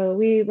 So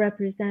we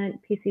represent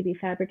PCB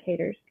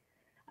fabricators.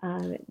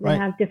 They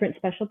have different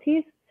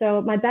specialties.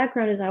 So my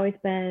background has always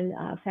been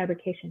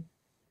fabrication.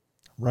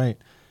 Right.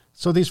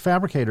 So these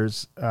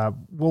fabricators,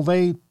 will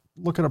they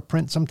look at a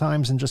print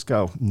sometimes and just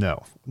go,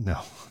 no,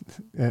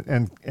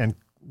 and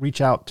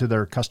reach out to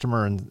their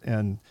customer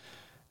and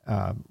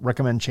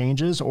recommend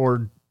changes?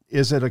 Or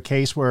is it a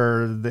case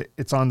where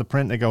it's on the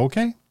print and they go,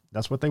 okay,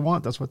 that's what they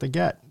want, that's what they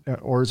get?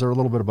 Or is there a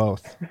little bit of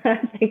both? I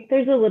think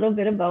there's a little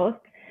bit of both.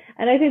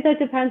 And I think that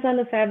depends on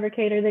the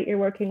fabricator that you're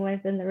working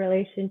with and the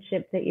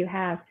relationship that you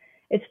have.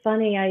 It's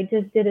funny, I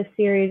just did a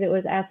series, it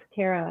was Ask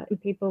Tara,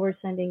 and people were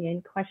sending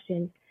in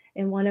questions.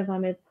 And one of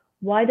them is,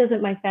 why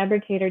doesn't my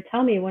fabricator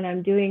tell me when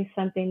I'm doing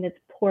something that's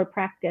poor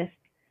practice,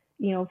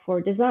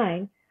 for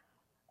design?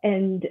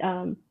 And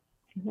I'm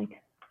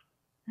like,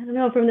 I don't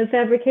know, from the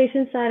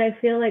fabrication side, I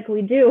feel like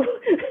we do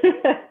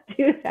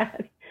do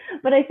that.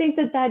 But I think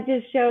that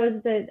just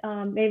shows that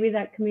maybe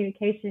that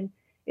communication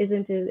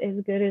isn't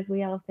as good as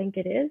we all think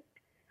it is.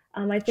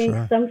 I think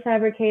some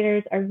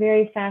fabricators are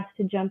very fast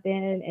to jump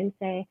in and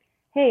say,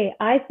 hey,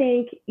 I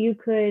think you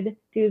could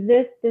do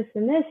this, this,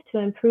 and this to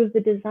improve the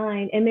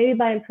design. And maybe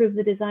by improve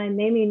the design,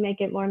 they mean make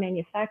it more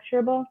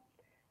manufacturable.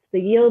 The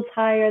yield's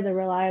higher, the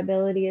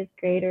reliability is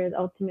greater,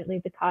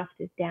 ultimately the cost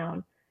is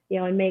down,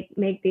 and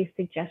make these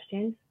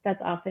suggestions.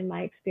 That's often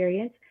my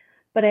experience.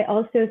 But I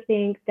also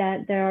think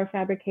that there are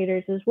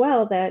fabricators as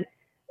well that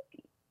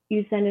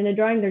you send in a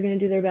drawing, they're going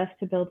to do their best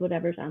to build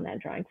whatever's on that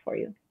drawing for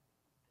you,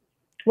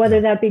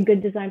 whether that be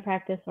good design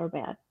practice or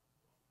bad.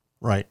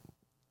 Right.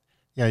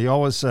 Yeah, you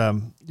always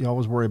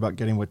worry about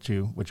getting what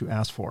you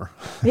ask for.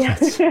 Yeah,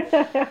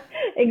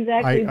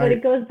 exactly. But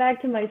it goes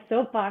back to my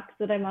soapbox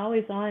that I'm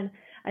always on.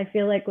 I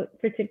feel like,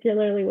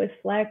 particularly with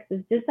flex,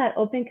 is just that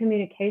open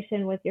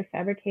communication with your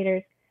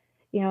fabricators.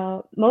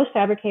 Most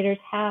fabricators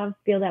have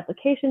field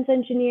applications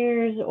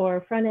engineers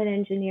or front-end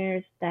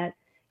engineers that,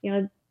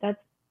 that's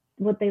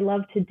what they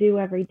love to do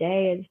every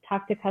day, is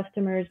talk to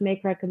customers,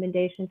 make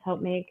recommendations,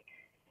 help make,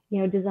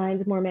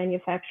 designs more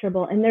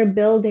manufacturable. And they're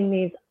building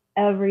these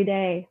every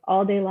day,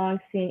 all day long,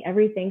 seeing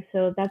everything.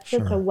 So that's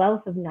just a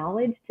wealth of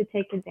knowledge to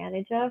take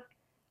advantage of,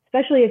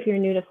 especially if you're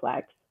new to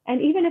flex,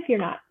 and even if you're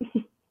not.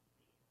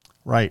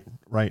 Right.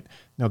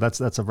 No,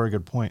 that's a very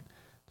good point.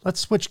 Let's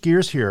switch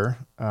gears here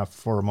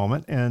for a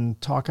moment and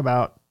talk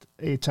about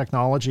a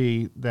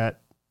technology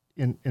that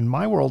in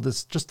my world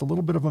is just a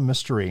little bit of a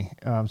mystery.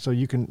 So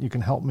you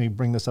can help me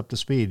bring this up to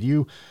speed.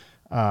 You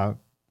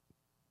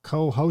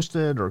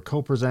co-hosted or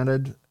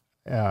co-presented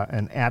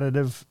an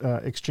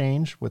additive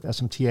exchange with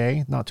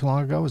SMTA not too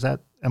long ago.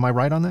 Am I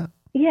right on that?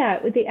 Yeah,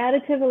 with the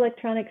Additive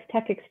Electronics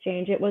Tech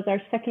Exchange, it was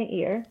our second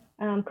year.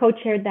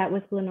 Co-chaired that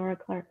with Lenora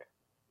Clark.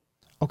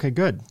 Okay,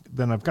 good.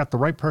 Then I've got the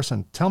right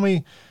person. Tell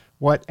me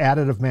what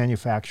additive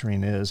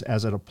manufacturing is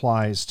as it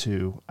applies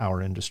to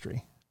our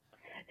industry.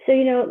 So,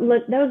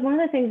 that was one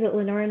of the things that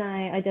Lenora and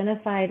I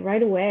identified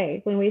right away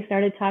when we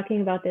started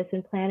talking about this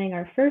and planning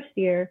our first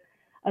year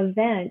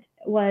event,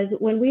 was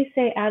when we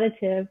say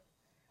additive,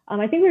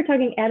 I think we were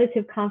talking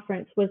additive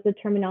conference was the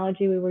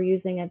terminology we were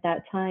using at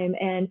that time.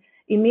 And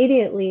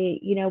immediately,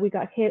 we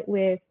got hit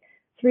with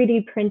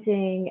 3D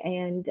printing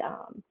and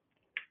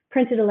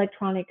printed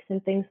electronics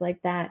and things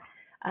like that.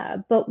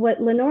 But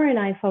what Lenora and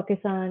I focus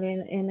on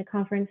in the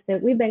conference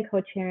that we've been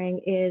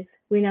co-chairing is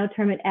we now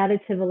term it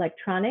additive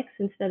electronics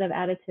instead of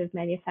additive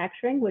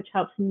manufacturing, which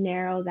helps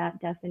narrow that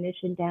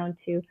definition down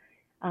to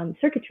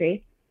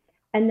circuitry.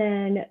 And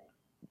then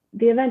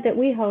the event that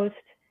we host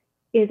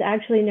is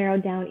actually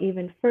narrowed down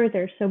even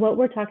further. So what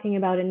we're talking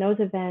about in those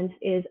events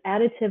is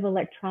additive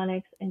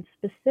electronics, and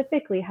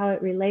specifically how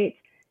it relates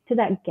to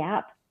that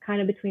gap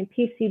kind of between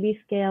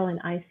PCB scale and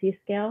IC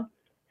scale.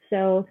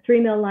 So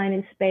 3 mil line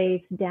in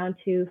space down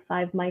to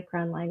 5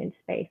 micron line in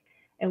space.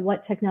 And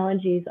what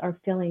technologies are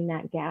filling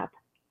that gap?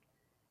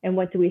 And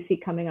what do we see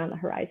coming on the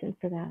horizon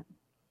for that?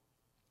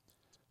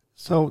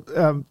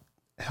 So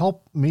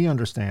help me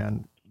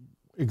understand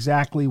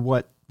exactly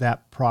what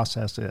that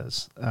process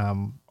is.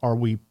 Are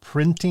we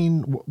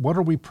printing? What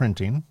are we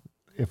printing,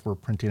 if we're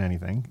printing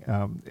anything?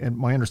 And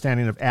my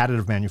understanding of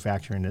additive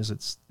manufacturing is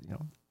it's,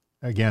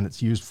 again,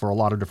 it's used for a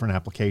lot of different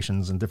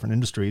applications and different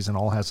industries, and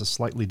all has a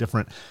slightly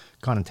different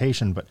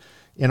connotation. But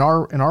in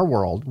our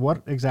world,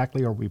 what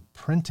exactly are we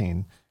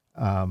printing?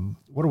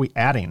 What are we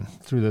adding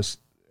through this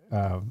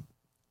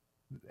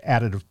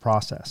additive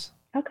process?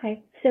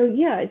 Okay, so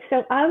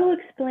I will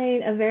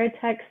explain a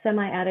Veritech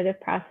semi-additive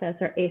process,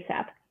 or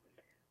ASAP,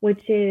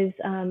 which is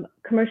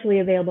commercially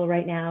available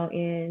right now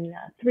in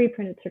 3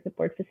 printed circuit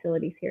board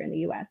facilities here in the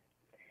US.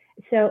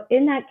 So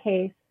in that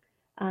case,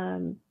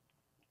 let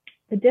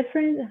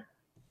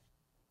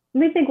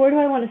me think, where do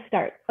I want to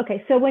start?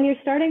 Okay, so when you're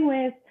starting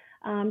with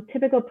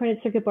typical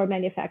printed circuit board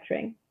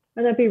manufacturing,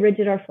 whether that be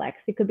rigid or flex,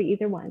 it could be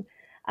either one.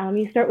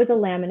 You start with a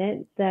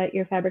laminate that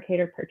your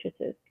fabricator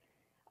purchases.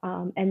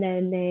 And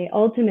then they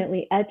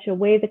ultimately etch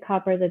away the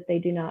copper that they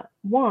do not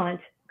want,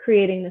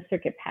 creating the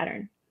circuit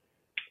pattern.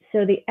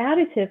 So the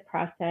additive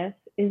process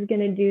is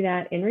going to do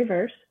that in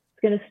reverse.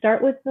 It's going to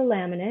start with the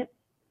laminate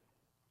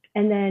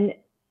and then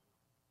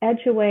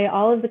etch away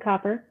all of the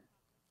copper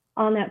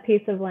on that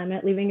piece of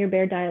laminate, leaving your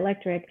bare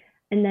dielectric,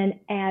 and then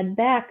add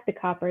back the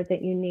copper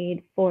that you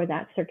need for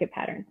that circuit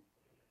pattern.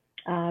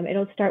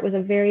 It'll start with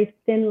a very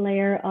thin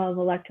layer of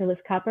electroless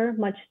copper,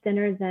 much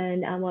thinner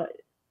than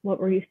what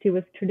we're used to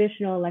with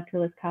traditional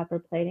electroless copper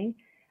plating.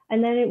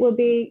 And then it will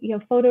be,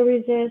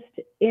 photoresist,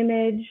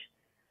 image,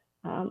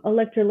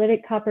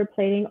 electrolytic copper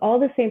plating, all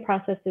the same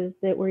processes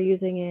that we're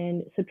using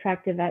in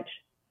subtractive etch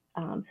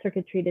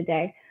circuitry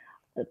today.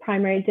 The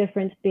primary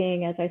difference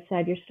being, as I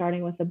said, you're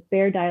starting with a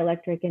bare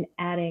dielectric and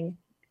adding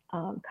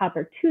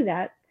copper to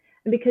that.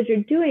 And because you're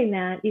doing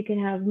that, you can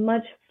have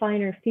much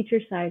finer feature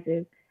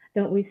sizes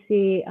than we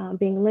see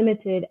being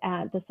limited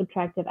at the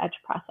subtractive etch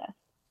process.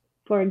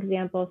 For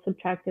example,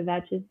 subtractive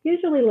etch is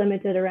usually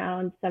limited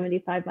around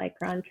 75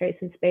 micron trace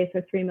in space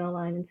or 3 mil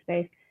line in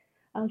space.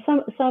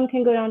 Some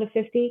can go down to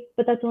 50,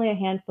 but that's only a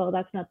handful.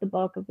 That's not the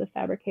bulk of the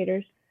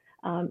fabricators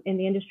in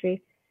the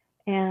industry.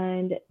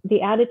 And the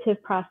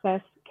additive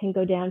process can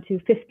go down to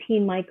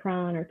 15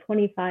 micron or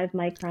 25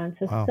 micron,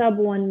 so wow. Sub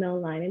 1 mil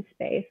line in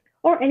space,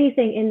 or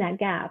anything in that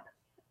gap,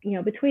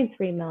 between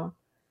 3 mil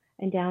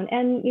and down.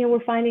 And,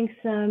 we're finding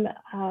some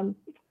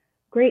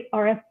great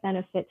RF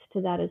benefits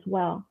to that as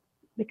well,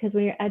 because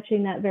when you're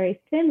etching that very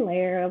thin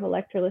layer of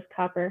electroless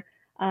copper,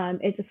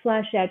 it's a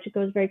flash etch. It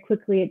goes very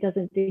quickly. It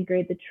doesn't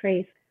degrade the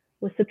trace.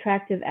 With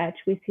subtractive etch,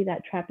 we see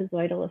that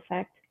trapezoidal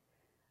effect.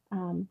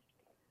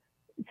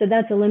 So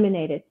that's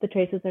eliminated. The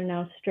traces are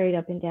now straight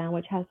up and down,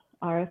 which has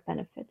RF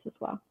benefits as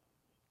well.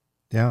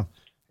 Yeah.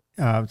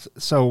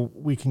 So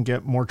we can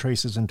get more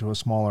traces into a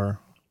smaller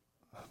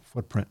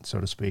footprint, so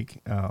to speak,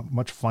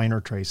 much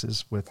finer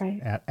traces with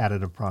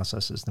additive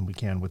processes than we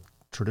can with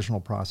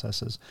traditional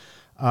processes.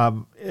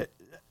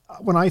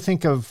 When I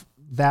think of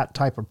that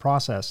type of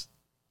process,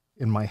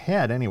 in my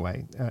head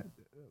anyway,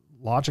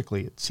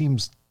 logically, it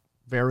seems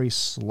very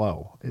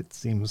slow. It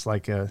seems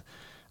like a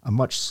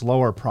much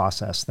slower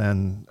process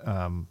than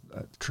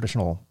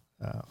traditional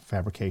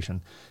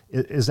fabrication.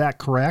 Is that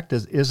correct?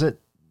 Is it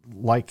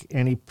like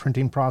any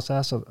printing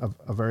process,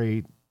 a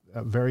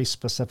very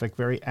specific,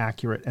 very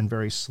accurate, and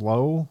very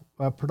slow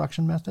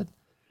production method?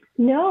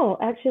 No,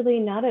 actually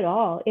not at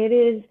all. It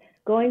is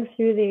going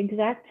through the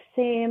exact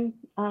same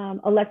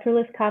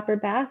electroless copper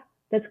bath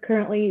that's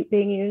currently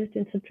being used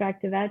in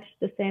subtractive etch,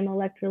 the same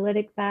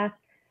electrolytic bath.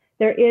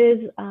 There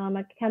is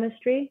a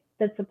chemistry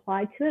that's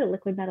applied to it, a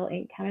liquid metal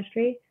ink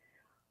chemistry.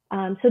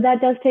 So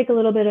that does take a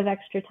little bit of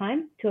extra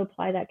time to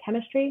apply that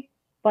chemistry,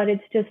 but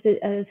it's just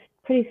a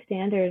pretty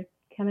standard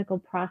chemical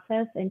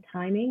process and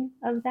timing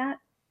of that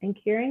and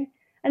curing.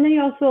 And then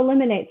you also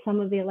eliminate some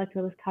of the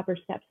electroless copper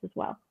steps as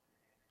well.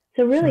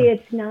 So really, sure.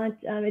 It's not,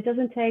 it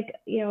doesn't take,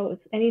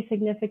 any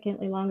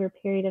significantly longer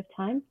period of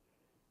time,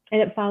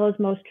 and it follows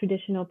most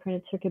traditional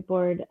printed circuit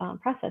board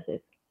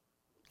processes.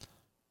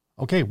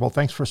 Okay, well,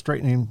 thanks for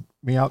straightening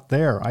me out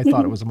there. I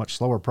thought it was a much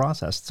slower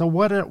process. So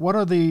what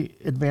are the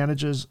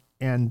advantages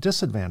and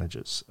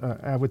disadvantages?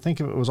 I would think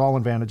if it was all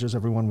advantages,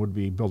 everyone would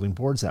be building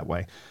boards that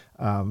way.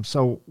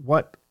 So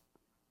what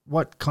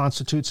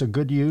constitutes a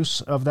good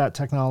use of that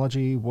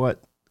technology?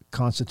 What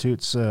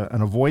constitutes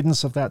an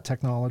avoidance of that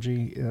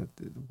technology?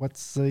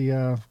 What's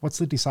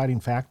the deciding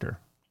factor?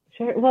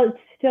 Sure. Well,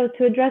 so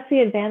to address the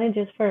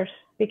advantages first,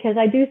 because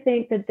I do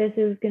think that this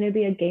is going to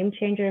be a game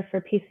changer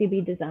for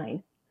PCB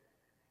design,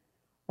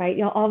 right?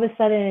 All of a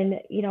sudden,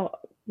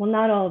 well,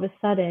 not all of a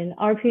sudden,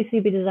 our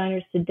PCB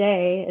designers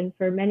today and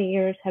for many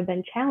years have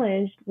been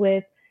challenged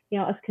with,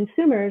 us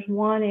consumers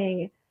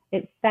wanting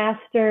it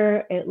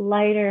faster, it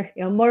lighter,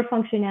 more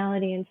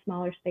functionality in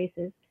smaller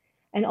spaces.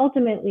 And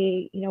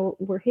ultimately,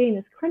 we're hitting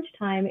this crunch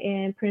time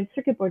in printed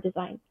circuit board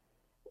design,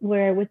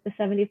 where with the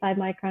 75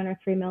 micron or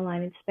 3 mil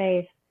line in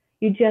space,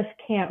 you just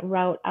can't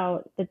route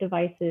out the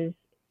devices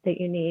that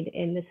you need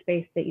in the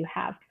space that you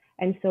have.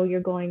 And so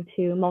you're going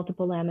to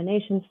multiple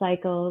lamination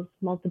cycles,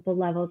 multiple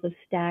levels of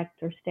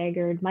stacked or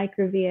staggered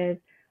microvias,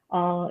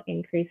 all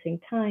increasing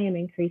time,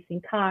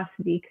 increasing cost,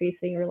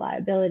 decreasing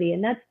reliability.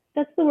 And that's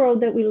the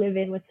world that we live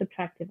in with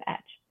subtractive etch.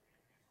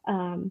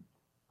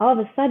 All of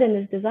a sudden,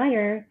 this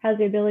designer has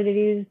the ability to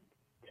use,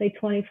 say,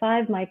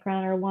 25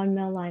 micron or 1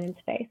 mil line in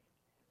space.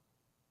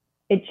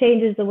 It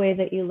changes the way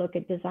that you look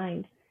at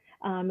designs.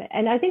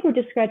 And I think we're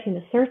just scratching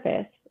the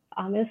surface.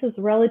 This is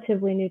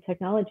relatively new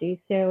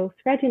technology. So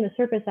scratching the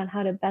surface on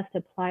how to best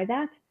apply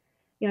that.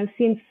 I've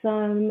seen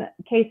some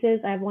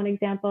cases. I have one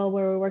example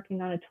where we're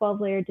working on a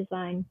 12-layer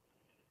design.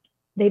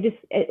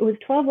 It was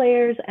 12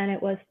 layers and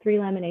it was 3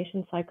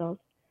 lamination cycles.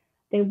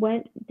 They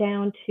went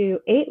down to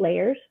 8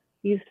 layers,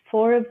 used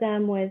 4 of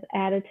them with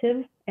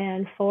additive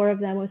and 4 of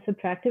them with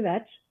subtractive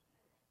etch,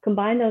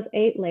 combined those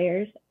 8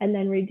 layers, and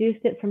then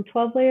reduced it from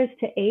 12 layers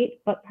to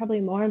 8, but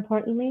probably more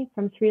importantly,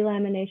 from 3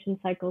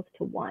 lamination cycles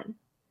to 1.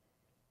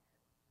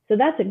 So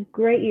that's a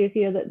great use.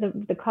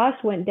 The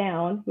cost went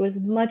down. It was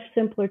much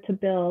simpler to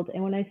build.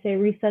 And when I say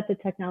reset the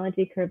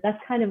technology curve, that's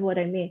kind of what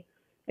I mean.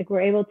 Like, we're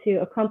able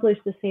to accomplish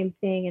the same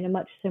thing in a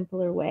much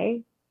simpler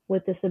way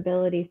with this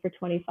ability for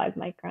 25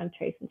 micron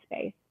trace in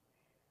space.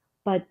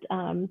 But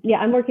yeah,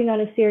 I'm working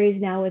on a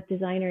series now with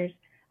designers.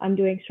 I'm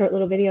doing short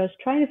little videos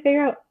trying to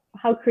figure out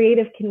how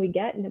creative can we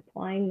get in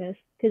applying this,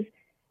 because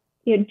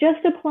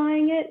just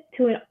applying it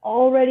to an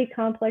already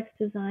complex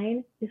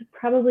design is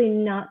probably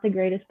not the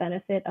greatest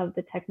benefit of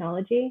the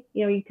technology.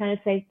 You kind of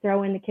say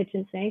throw in the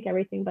kitchen sink,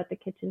 everything but the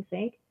kitchen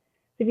sink.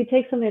 So if you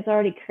take something that's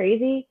already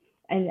crazy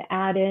and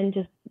add in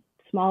just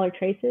smaller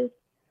traces,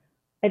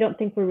 I don't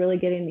think we're really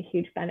getting the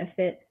huge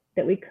benefit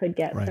that we could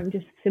get from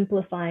just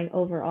simplifying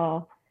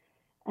overall.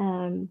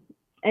 And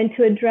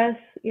to address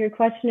your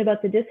question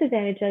about the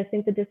disadvantage, I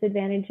think the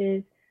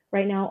disadvantages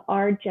right now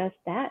are just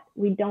that.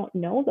 We don't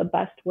know the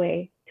best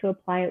way to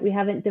apply it. We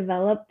haven't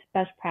developed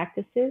best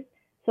practices.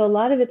 So a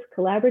lot of it's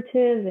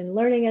collaborative and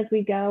learning as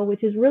we go,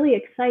 which is really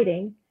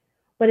exciting,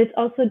 but it's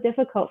also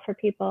difficult for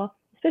people,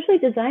 especially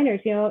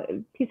designers.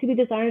 PCB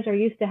designers are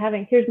used to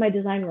having, here's my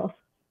design rules.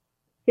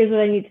 Here's what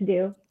I need to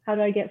do. How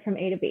do I get from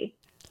A to B,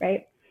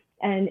 right?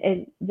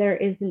 And there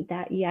isn't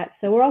that yet.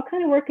 So we're all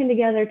kind of working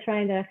together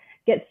trying to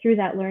get through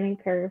that learning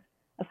curve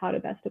of how to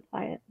best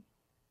apply it.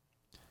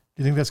 Do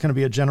you think that's going to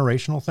be a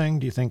generational thing?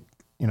 Do you think,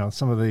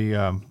 some of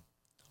the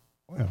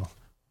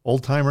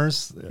old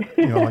timers,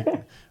 like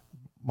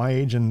my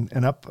age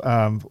and up,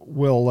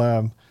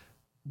 will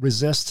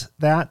resist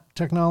that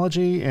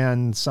technology,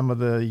 and some of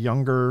the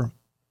younger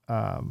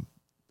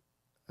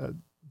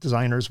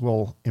designers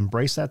will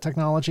embrace that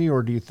technology?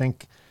 Or do you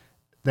think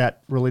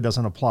that really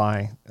doesn't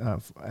apply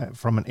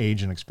from an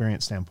age and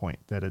experience standpoint,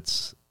 that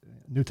it's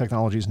new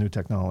technology is new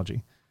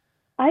technology?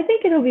 I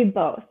think it'll be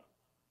both.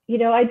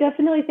 I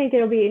definitely think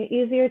it'll be an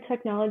easier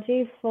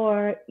technology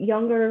for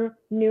younger,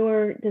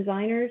 newer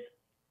designers.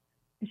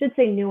 I should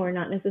say newer,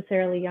 not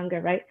necessarily younger,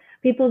 right?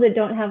 People that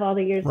don't have all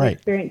the years of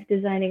experience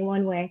designing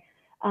one way,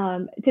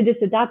 to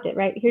just adopt it,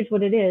 right? Here's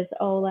what it is.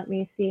 Oh, let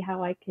me see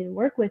how I can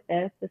work with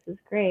this. This is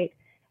great.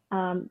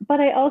 But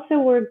I also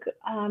work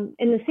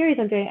in the series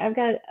I'm doing. I've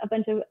got a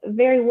bunch of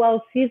very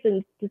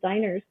well-seasoned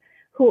designers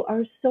who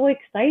are so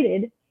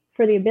excited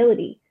for the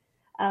ability.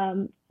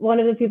 One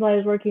of the people I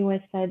was working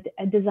with said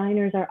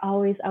designers are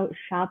always out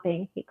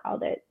shopping, he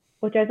called it,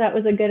 which I thought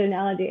was a good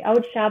analogy.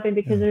 Out shopping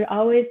because they're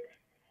always,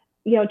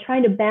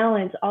 trying to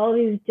balance all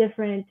these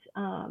different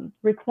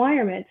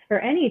requirements for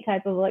any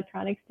type of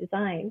electronics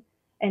design,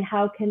 and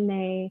how can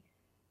they,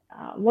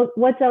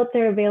 what's out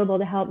there available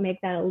to help make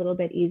that a little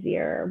bit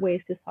easier,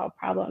 ways to solve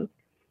problems.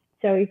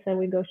 So he said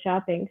we go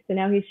shopping. So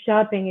now he's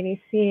shopping and he's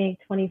seeing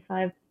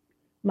 25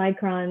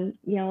 micron,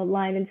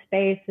 line in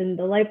space, and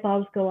the light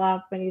bulbs go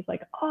off, and he's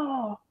like,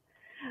 oh,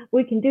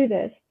 we can do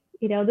this.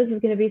 This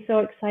is going to be so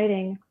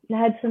exciting. And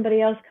I had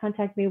somebody else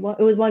contact me. It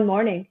was one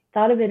morning,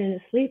 thought of it in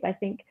his sleep, I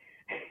think.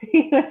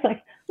 He was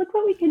like, look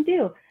what we can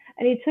do.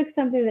 And he took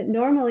something that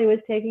normally was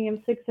taking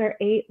him 6 or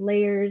 8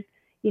 layers,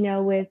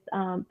 with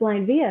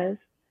blind vias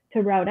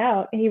to route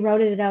out, and he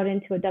routed it out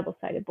into a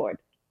double-sided board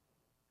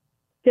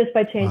just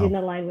by changing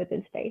the line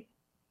within space.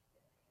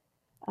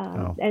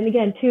 And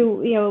again,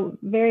 two,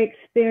 very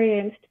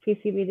experienced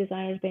PCB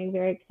designers being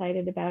very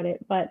excited about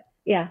it. But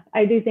yeah,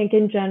 I do think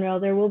in general,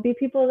 there will be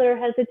people that are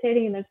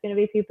hesitating, and there's going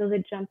to be people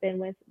that jump in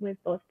with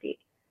both feet.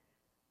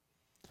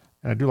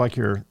 And I do like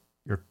your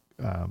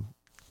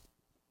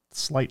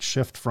slight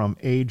shift from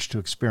age to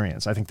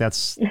experience. I think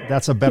that's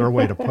a better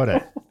way to put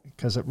it,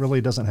 because it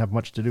really doesn't have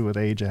much to do with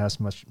age. It has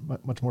much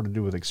more to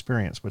do with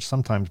experience, which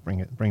sometimes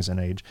brings in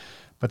age.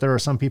 But there are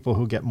some people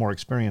who get more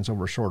experience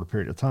over a shorter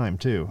period of time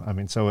too. I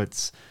mean, so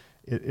it's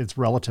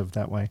relative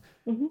that way.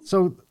 Mm-hmm.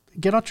 So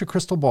get out your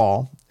crystal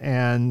ball,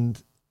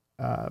 and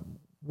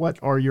what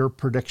are your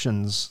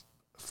predictions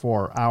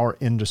for our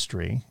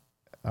industry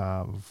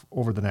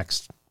over the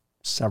next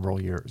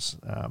several years,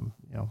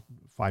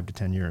 5 to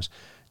 10 years.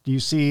 Do you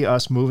see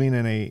us moving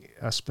in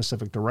a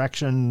specific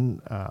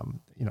direction?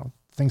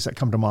 Things that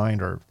come to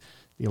mind are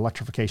the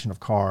electrification of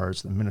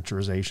cars, the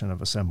miniaturization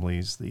of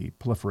assemblies, the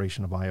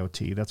proliferation of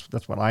IoT.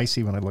 That's what I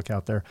see when I look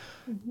out there.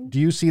 Mm-hmm. Do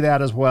you see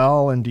that as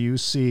well? And do you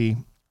see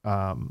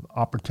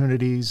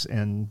opportunities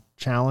and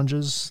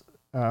challenges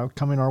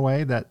coming our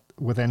way that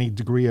with any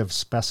degree of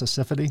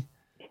specificity?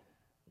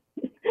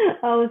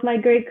 Oh, it's my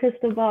great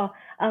crystal ball.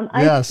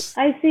 Yes,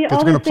 I see all the things.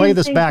 We're going to play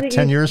this back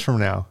 10 years from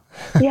now.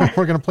 Yeah.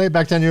 We're going to play it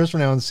back 10 years from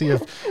now and see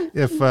if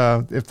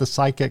the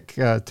psychic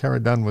Tara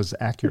Dunn was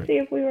accurate. See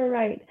if we were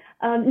right.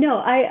 No,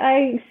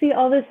 I see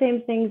all the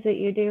same things that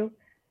you do.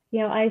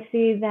 I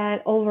see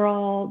that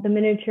overall the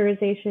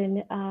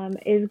miniaturization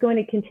is going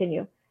to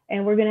continue,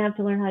 and we're going to have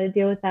to learn how to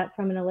deal with that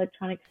from an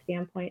electronic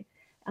standpoint.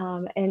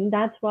 And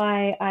that's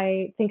why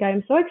I think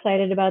I'm so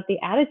excited about the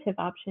additive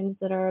options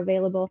that are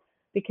available,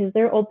 because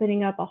they're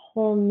opening up a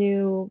whole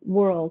new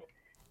world.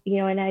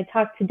 And I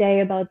talked today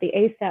about the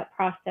ASAP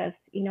process.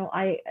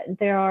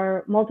 There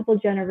are multiple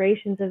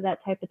generations of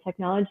that type of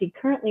technology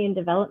currently in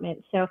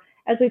development. So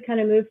as we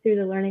kind of move through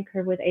the learning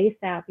curve with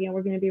ASAP,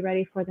 we're going to be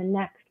ready for the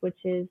next, which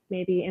is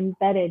maybe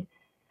embedded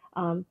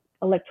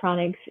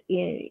electronics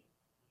in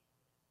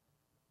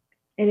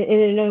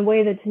a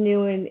way that's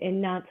new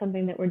and not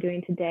something that we're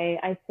doing today.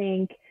 I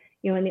think,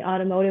 in the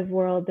automotive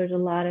world, there's a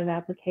lot of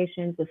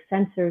applications with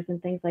sensors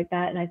and things like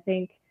that. And I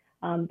think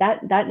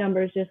that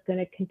number is just going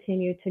to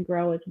continue to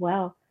grow as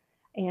well.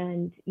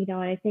 And,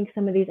 I think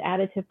some of these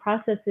additive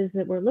processes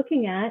that we're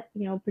looking at,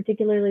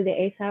 particularly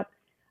the ASAP,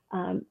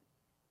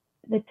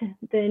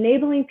 the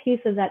enabling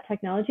piece of that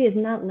technology is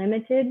not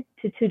limited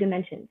to 2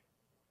 dimensions.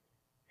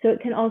 So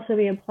it can also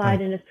be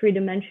applied in a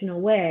 3-dimensional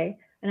way.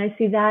 And I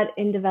see that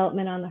in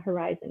development on the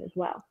horizon as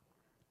well.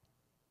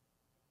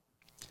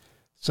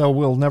 So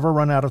we'll never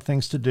run out of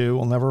things to do.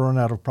 We'll never run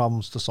out of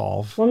problems to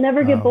solve. We'll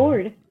never get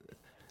bored.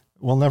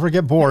 We'll never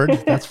get bored.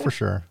 That's for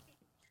sure.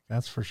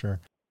 That's for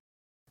sure.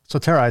 So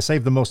Tara, I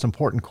saved the most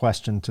important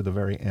question to the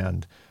very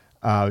end.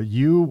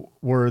 You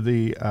were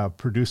the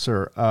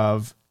producer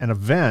of an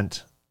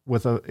event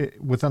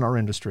within our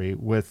industry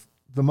with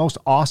the most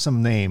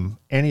awesome name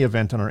any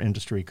event in our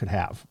industry could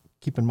have.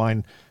 Keep in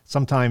mind,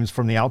 sometimes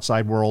from the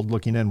outside world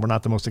looking in, we're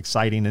not the most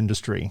exciting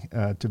industry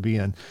to be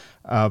in.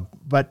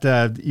 But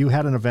you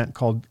had an event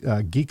called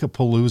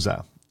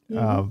Geekapalooza.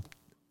 Mm-hmm.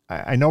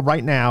 I know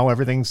right now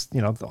everything's,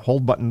 the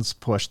hold button's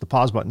pushed, the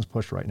pause button's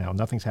pushed right now.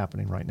 Nothing's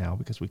happening right now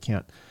because we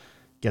can't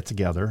get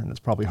together. And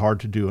it's probably hard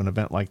to do an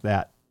event like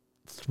that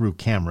through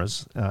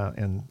cameras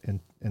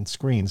and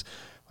screens.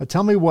 But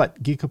tell me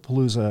what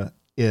Geekapalooza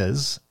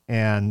is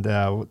and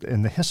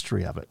the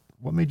history of it.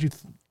 What made you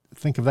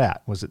think of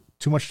that? Was it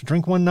too much to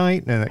drink one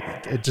night and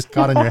it just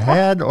got in your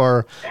head,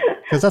 or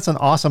because that's an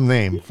awesome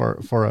name for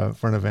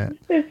an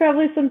event? There's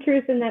probably some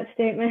truth in that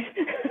statement.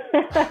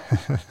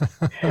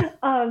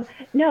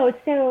 No,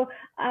 so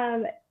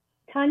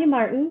Tanya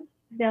Martin,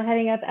 now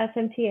heading up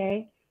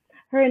SMTA,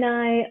 her and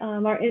I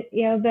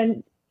have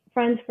been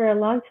friends for a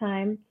long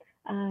time.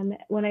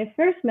 When I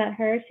first met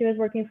her, she was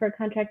working for a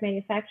contract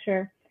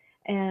manufacturer.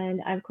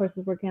 And I, of course,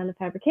 was working on the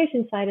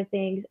fabrication side of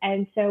things.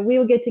 And so we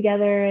would get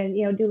together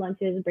and, do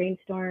lunches,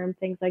 brainstorm,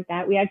 things like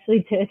that. We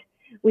actually did.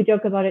 We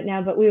joke about it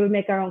now, but we would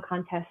make our own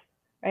contests,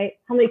 right?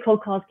 How many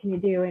cold calls can you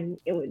do? And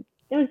it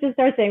was just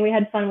our thing. We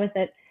had fun with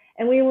it.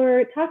 And we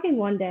were talking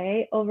one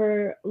day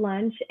over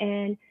lunch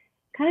and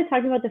kind of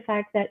talking about the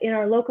fact that in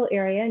our local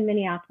area in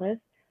Minneapolis,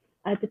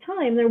 at the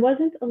time, there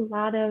wasn't a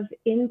lot of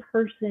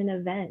in-person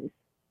events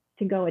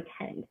to go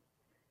attend.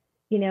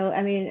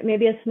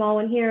 Maybe a small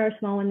one here or a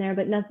small one there,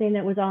 but nothing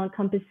that was all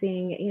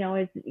encompassing.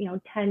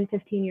 10,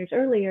 15 years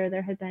earlier,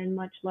 there had been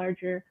much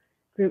larger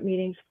group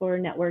meetings for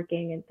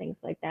networking and things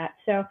like that.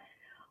 So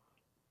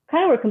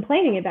kind of were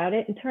complaining about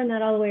it and turned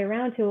that all the way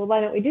around to, well,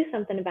 why don't we do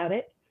something about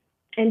it?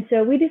 And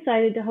so we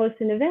decided to host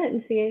an event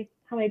and see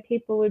how many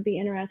people would be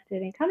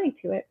interested in coming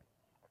to it.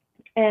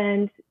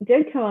 And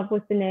did come up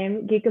with the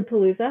name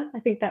Geekapalooza. I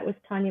think that was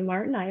Tanya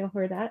Martin. I owe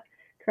her that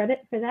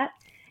credit for that.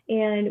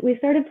 And we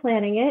started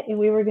planning it, and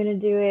we were going to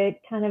do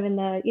it kind of in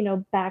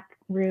the, back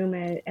room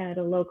at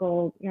a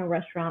local,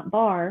 restaurant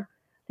bar,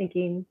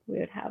 thinking we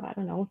would have,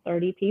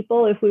 30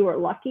 people if we were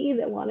lucky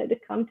that wanted to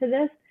come to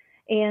this.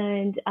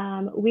 And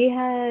we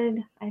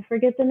had, I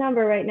forget the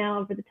number right now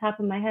over the top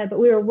of my head, but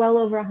we were well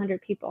over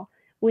 100 people.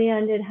 We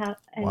ended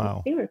up, and wow.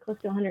 I think we were close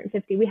to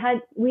 150.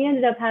 We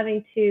ended up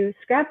having to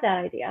scrap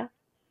that idea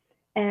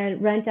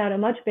and rent out a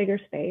much bigger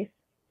space.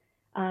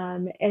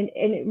 And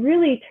it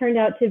really turned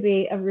out to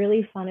be a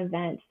really fun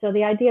event. So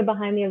the idea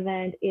behind the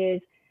event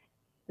is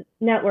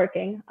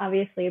networking,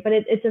 obviously, but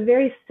it's a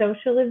very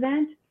social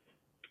event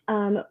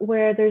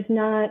where there's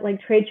not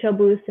like trade show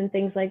booths and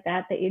things like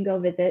that you go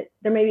visit.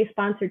 There may be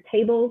sponsored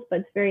tables,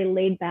 but it's very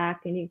laid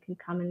back and you can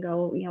come and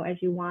go, as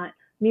you want.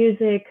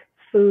 Music,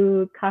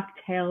 food,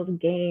 cocktails,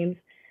 games.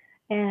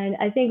 And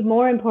I think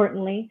more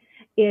importantly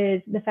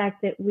is the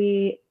fact that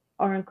we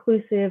are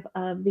inclusive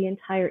of the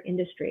entire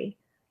industry.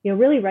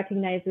 really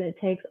recognize that it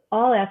takes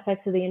all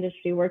aspects of the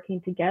industry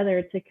working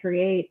together to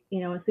create,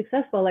 a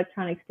successful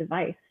electronics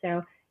device.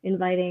 So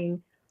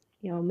inviting,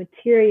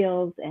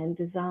 materials and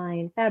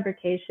design,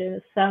 fabrication,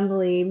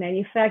 assembly,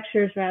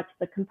 manufacturers reps,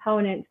 the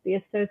components, the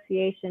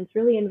associations,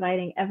 really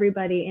inviting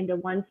everybody into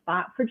one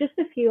spot for just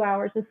a few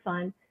hours of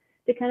fun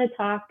to kind of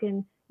talk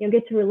and,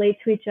 get to relate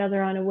to each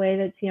other on a way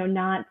that's,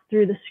 not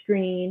through the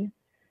screen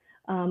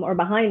or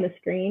behind the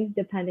screen,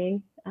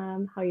 depending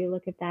how you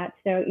look at that.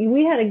 So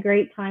we had a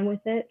great time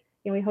with it.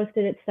 We hosted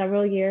it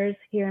several years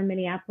here in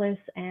Minneapolis,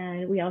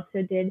 and we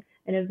also did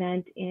an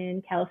event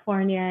in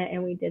California,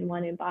 and we did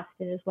one in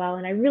Boston as well.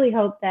 And I really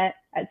hope that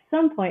at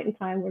some point in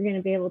time, we're going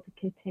to be able to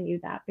continue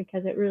that,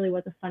 because it really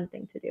was a fun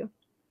thing to do.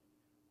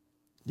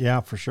 Yeah,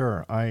 for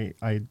sure. I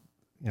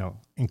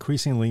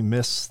increasingly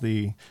miss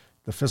the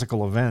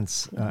physical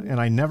events, and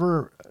I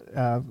never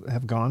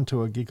have gone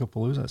to a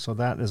Geekapalooza, so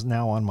that is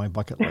now on my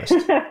bucket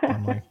list,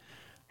 on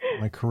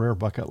my career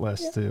bucket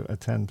list, to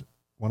attend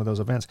one of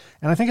those events.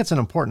 And I think it's an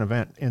important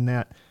event in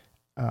that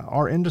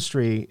our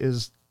industry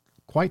is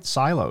quite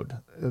siloed.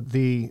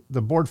 The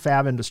board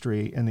fab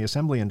industry and the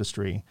assembly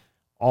industry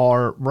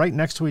are right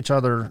next to each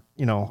other,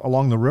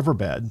 along the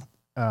riverbed.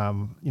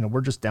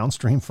 We're just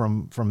downstream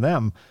from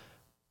them,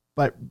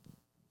 but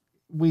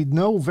we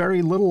know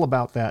very little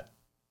about that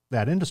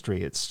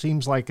industry. It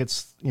seems like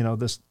it's,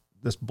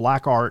 this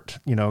black art,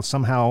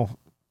 somehow,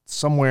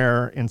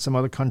 somewhere in some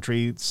other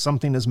country,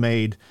 something is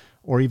made,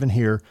 or even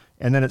here,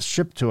 and then it's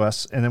shipped to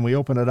us, and then we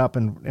open it up,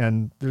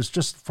 and there's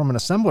just, from an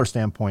assembler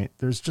standpoint,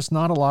 there's just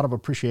not a lot of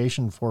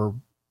appreciation for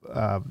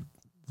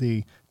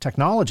the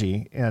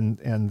technology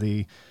and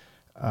the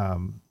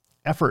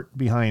effort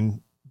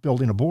behind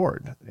building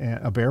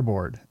a bare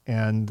board,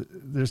 and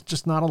there's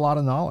just not a lot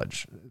of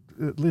knowledge.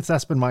 At least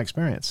that's been my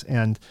experience,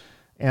 and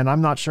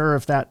I'm not sure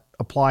if that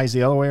applies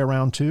the other way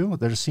around too.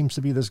 There just seems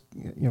to be this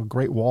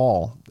great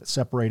wall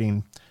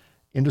separating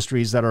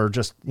industries that are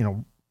just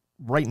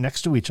right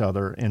next to each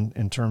other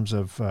in terms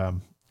of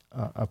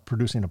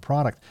producing a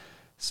product.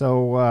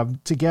 So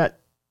to get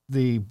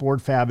the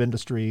board fab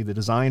industry, the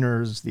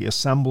designers, the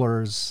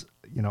assemblers,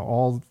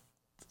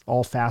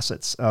 all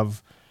facets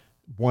of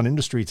one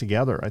industry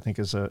together, I think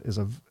is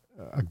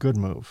a good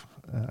move.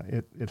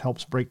 It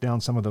helps break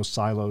down some of those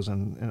silos,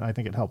 and I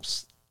think it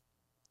helps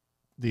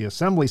the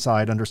assembly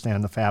side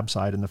understand the fab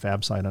side, and the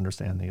fab side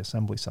understand the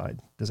assembly side.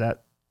 Does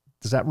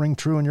that ring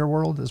true in your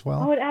world as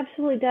well? Oh, it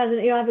absolutely does. And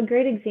I have a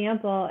great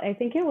example. I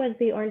think it was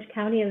the Orange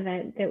County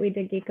event that we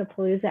did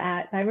Geekapalooza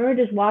at. I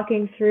remember just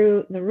walking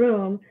through the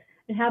room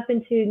and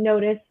happened to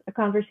notice a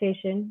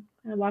conversation.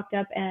 I walked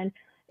up, and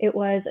it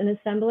was an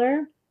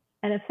assembler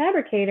and a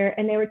fabricator,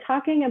 and they were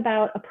talking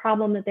about a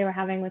problem that they were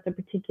having with a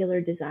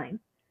particular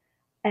design.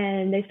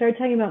 And they started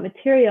talking about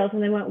materials,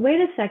 and they went, wait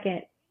a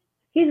second,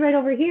 he's right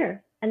over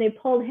here. And they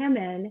pulled him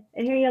in,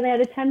 and here, they had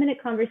a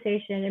 10-minute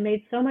conversation and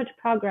made so much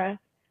progress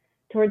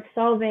towards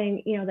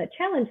solving, that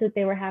challenge that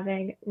they were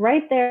having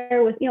right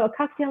there with, a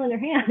cocktail in their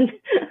hand,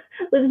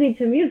 listening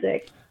to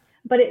music.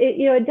 But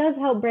it does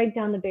help break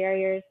down the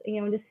barriers,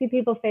 and to see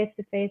people face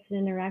to face and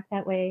interact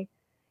that way.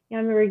 I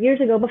remember years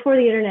ago, before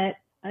the internet,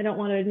 I don't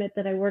want to admit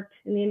that I worked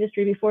in the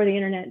industry before the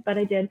internet, but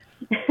I did.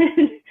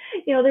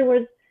 There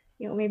was,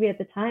 maybe at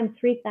the time,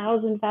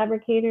 3,000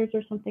 fabricators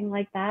or something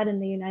like that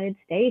in the United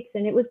States.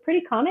 And it was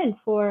pretty common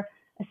for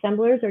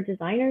assemblers or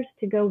designers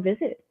to go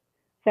visit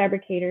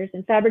fabricators,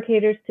 and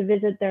fabricators to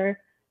visit their,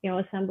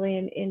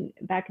 assembly in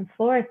back and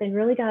forth, and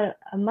really got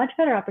a much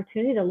better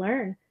opportunity to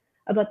learn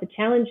about the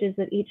challenges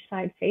that each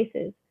side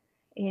faces.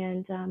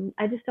 And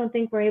I just don't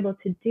think we're able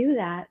to do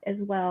that as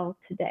well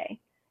today.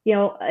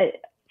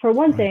 For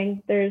one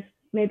thing, there's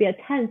maybe a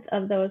tenth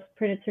of those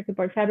printed circuit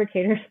board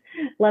fabricators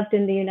left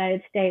in the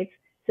United States.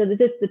 So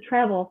just the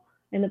travel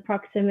and the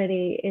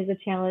proximity is a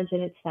challenge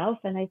in itself.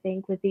 And I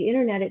think with the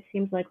internet, it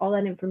seems like all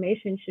that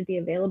information should be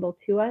available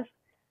to us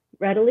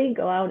readily.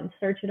 Go out and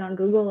search it on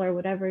Google or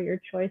whatever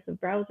your choice of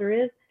browser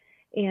is.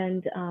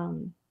 And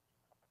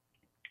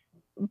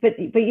but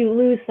you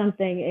lose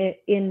something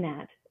in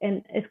that.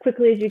 And as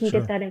quickly as you can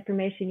get that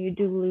information, you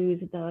do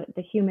lose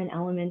the human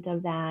element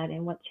of that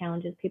and what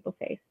challenges people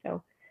face.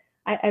 So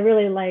I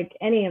really like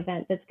any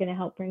event that's going to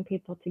help bring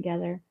people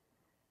together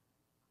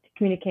to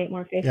communicate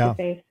more face to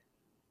face.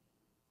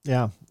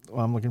 Yeah,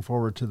 well, I'm looking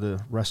forward to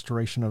the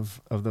restoration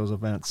of those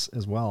events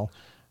as well.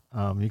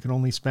 You can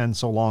only spend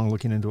so long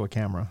looking into a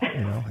camera,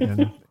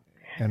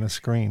 and a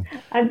screen.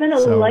 I've been a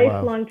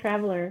lifelong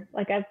traveler.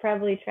 Like, I've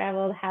probably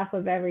traveled half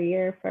of every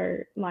year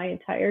for my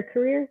entire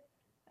career,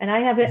 and I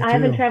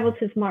haven't traveled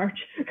since March.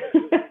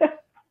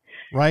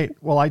 Right.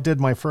 Well, I did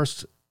my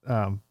first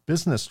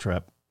business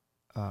trip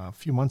a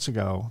few months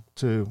ago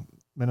to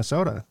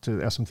Minnesota, to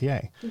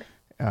SMTA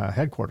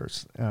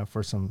headquarters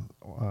for some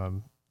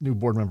new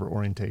board member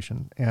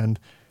orientation, and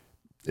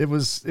it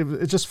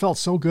just felt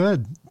so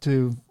good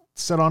to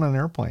sit on an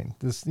airplane.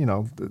 This,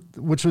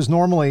 which was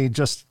normally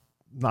just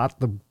not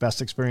the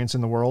best experience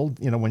in the world.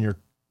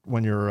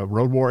 When you're a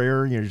road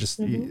warrior,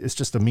 it's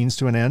just a means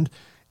to an end.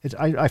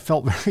 I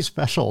felt very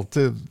special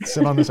to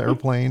sit on this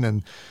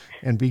airplane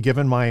and be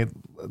given my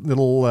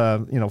little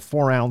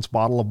 4-ounce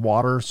bottle of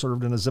water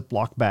served in a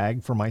Ziploc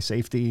bag for my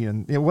safety,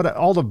 and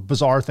all the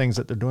bizarre things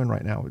that they're doing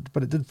right now.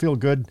 But it did feel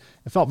good.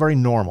 It felt very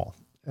normal.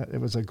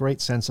 It was a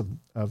great sense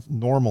of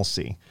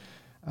normalcy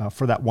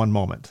for that one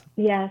moment.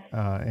 Yes.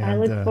 I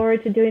look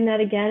forward to doing that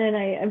again. And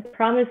I'm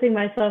promising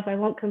myself I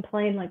won't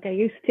complain like I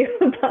used to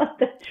about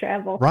the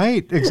travel.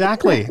 Right.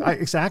 Exactly.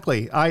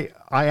 I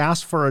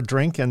asked for a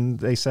drink and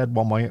they said,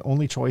 well, my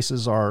only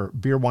choices are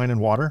beer, wine, and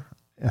water.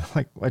 And I'm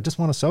like, I just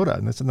want a soda.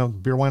 And they said, no,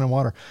 beer, wine, and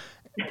water.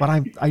 But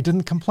I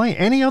didn't complain.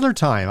 Any other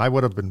time I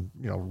would have been,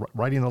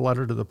 writing a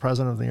letter to the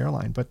president of the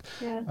airline. But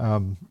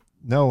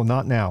no,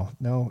 not now.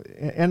 No.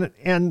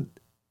 And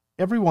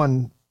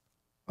everyone,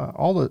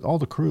 all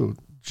the crew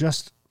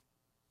just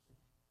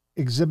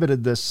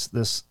exhibited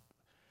this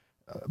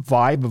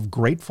vibe of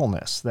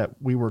gratefulness that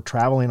we were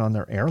traveling on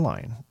their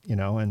airline,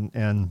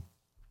 and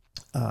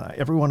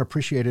everyone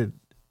appreciated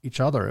each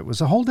other. It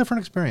was a whole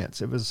different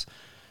experience. It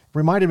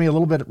reminded me a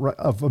little bit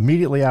of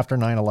immediately after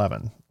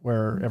 9/11,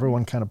 where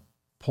everyone kind of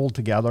pulled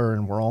together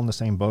and we're all in the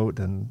same boat,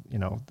 and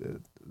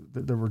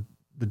the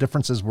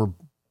differences were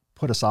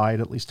put aside,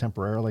 at least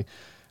temporarily.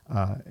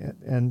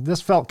 And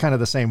this felt kind of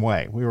the same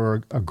way. We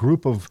were a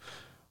group of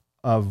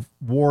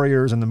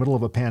warriors in the middle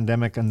of a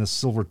pandemic and this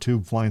silver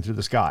tube flying through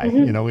the sky.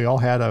 Mm-hmm. We all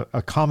had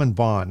a common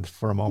bond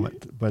for a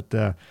moment. But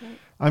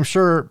I'm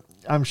sure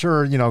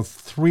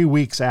 3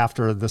 weeks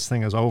after this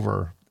thing is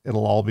over,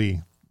 it'll all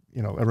be,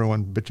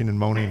 everyone bitching and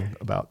moaning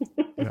about,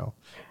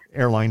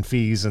 airline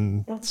fees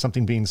and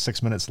something being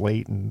 6 minutes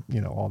late and,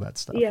 all that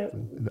stuff. Yeah.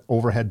 The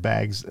overhead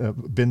bags,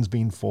 bins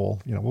being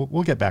full.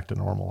 We'll get back to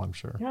normal, I'm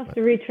sure. I have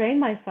to retrain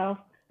myself.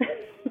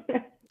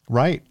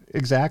 Right.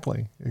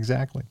 Exactly.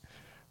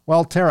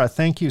 Well, Tara,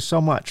 thank you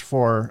so much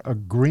for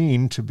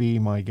agreeing to be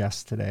my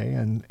guest today.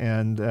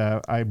 And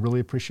I really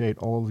appreciate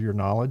all of your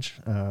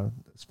knowledge,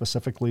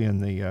 specifically in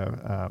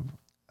the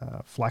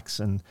flex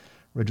and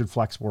rigid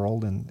flex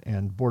world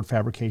and board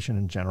fabrication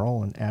in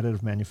general and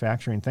additive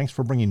manufacturing. Thanks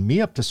for bringing me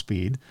up to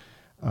speed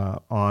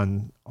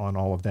on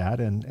all of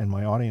that and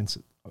my audience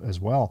as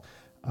well.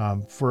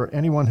 For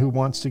anyone who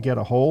wants to get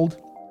a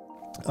hold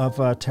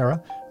of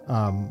Tara,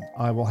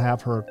 I will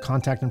have her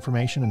contact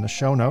information in the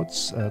show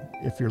notes.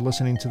 If you're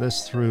listening to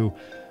this through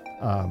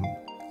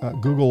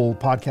Google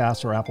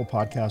Podcasts or Apple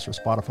Podcasts or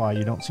Spotify,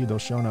 you don't see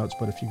those show notes.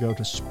 But if you go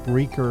to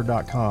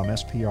Spreaker.com,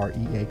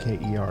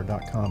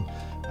 Spreaker.com,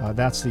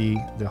 that's the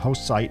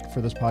host site for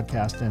this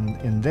podcast. And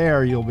in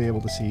there, you'll be able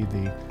to see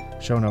the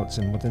show notes.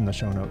 And within the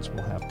show notes,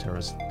 we'll have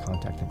Tara's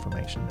contact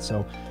information.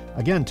 So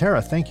again,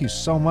 Tara, thank you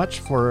so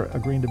much for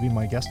agreeing to be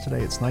my guest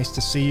today. It's nice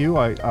to see you.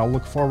 I'll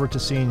look forward to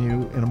seeing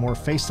you in a more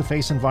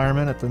face-to-face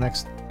environment at the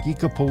next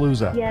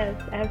Geekapalooza. Yes,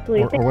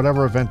 absolutely. Or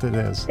whatever event it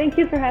is. Thank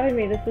you for having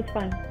me. This was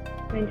fun.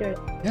 I enjoyed it.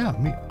 Yeah,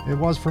 it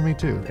was for me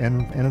too,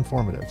 and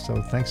informative.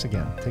 So thanks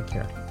again. Take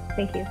care.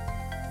 Thank you.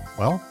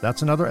 Well,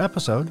 that's another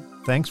episode.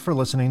 Thanks for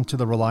listening to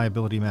the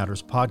Reliability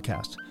Matters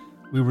podcast.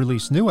 We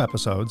release new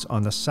episodes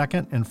on the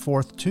second and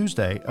fourth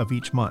Tuesday of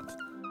each month.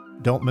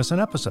 Don't miss an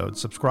episode.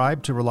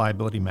 Subscribe to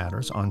Reliability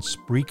Matters on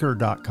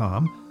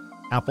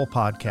Spreaker.com, Apple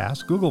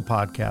Podcasts, Google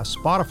Podcasts,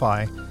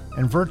 Spotify,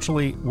 and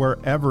virtually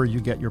wherever you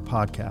get your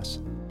podcasts.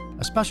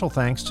 A special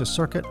thanks to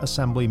Circuit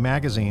Assembly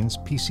Magazine's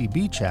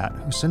PCB Chat,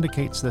 who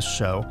syndicates this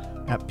show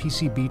at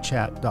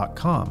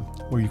PCBchat.com,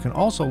 where you can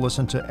also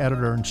listen to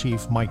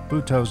Editor-in-Chief Mike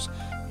Buto's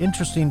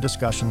interesting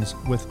discussions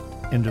with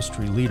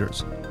industry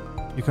leaders.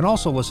 You can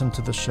also listen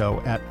to the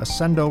show at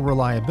Ascendo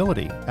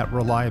Reliability at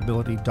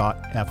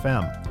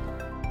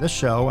reliability.fm. This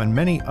show and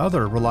many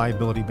other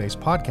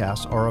reliability-based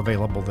podcasts are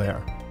available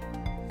there.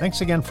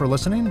 Thanks again for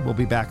listening. We'll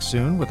be back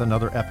soon with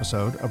another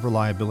episode of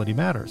Reliability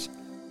Matters.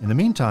 In the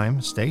meantime,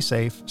 stay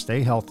safe,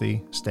 stay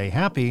healthy, stay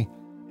happy,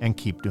 and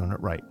keep doing it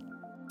right.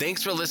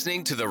 Thanks for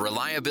listening to the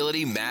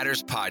Reliability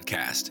Matters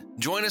podcast.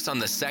 Join us on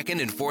the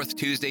second and fourth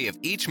Tuesday of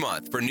each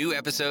month for new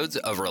episodes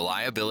of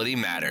Reliability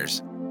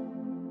Matters.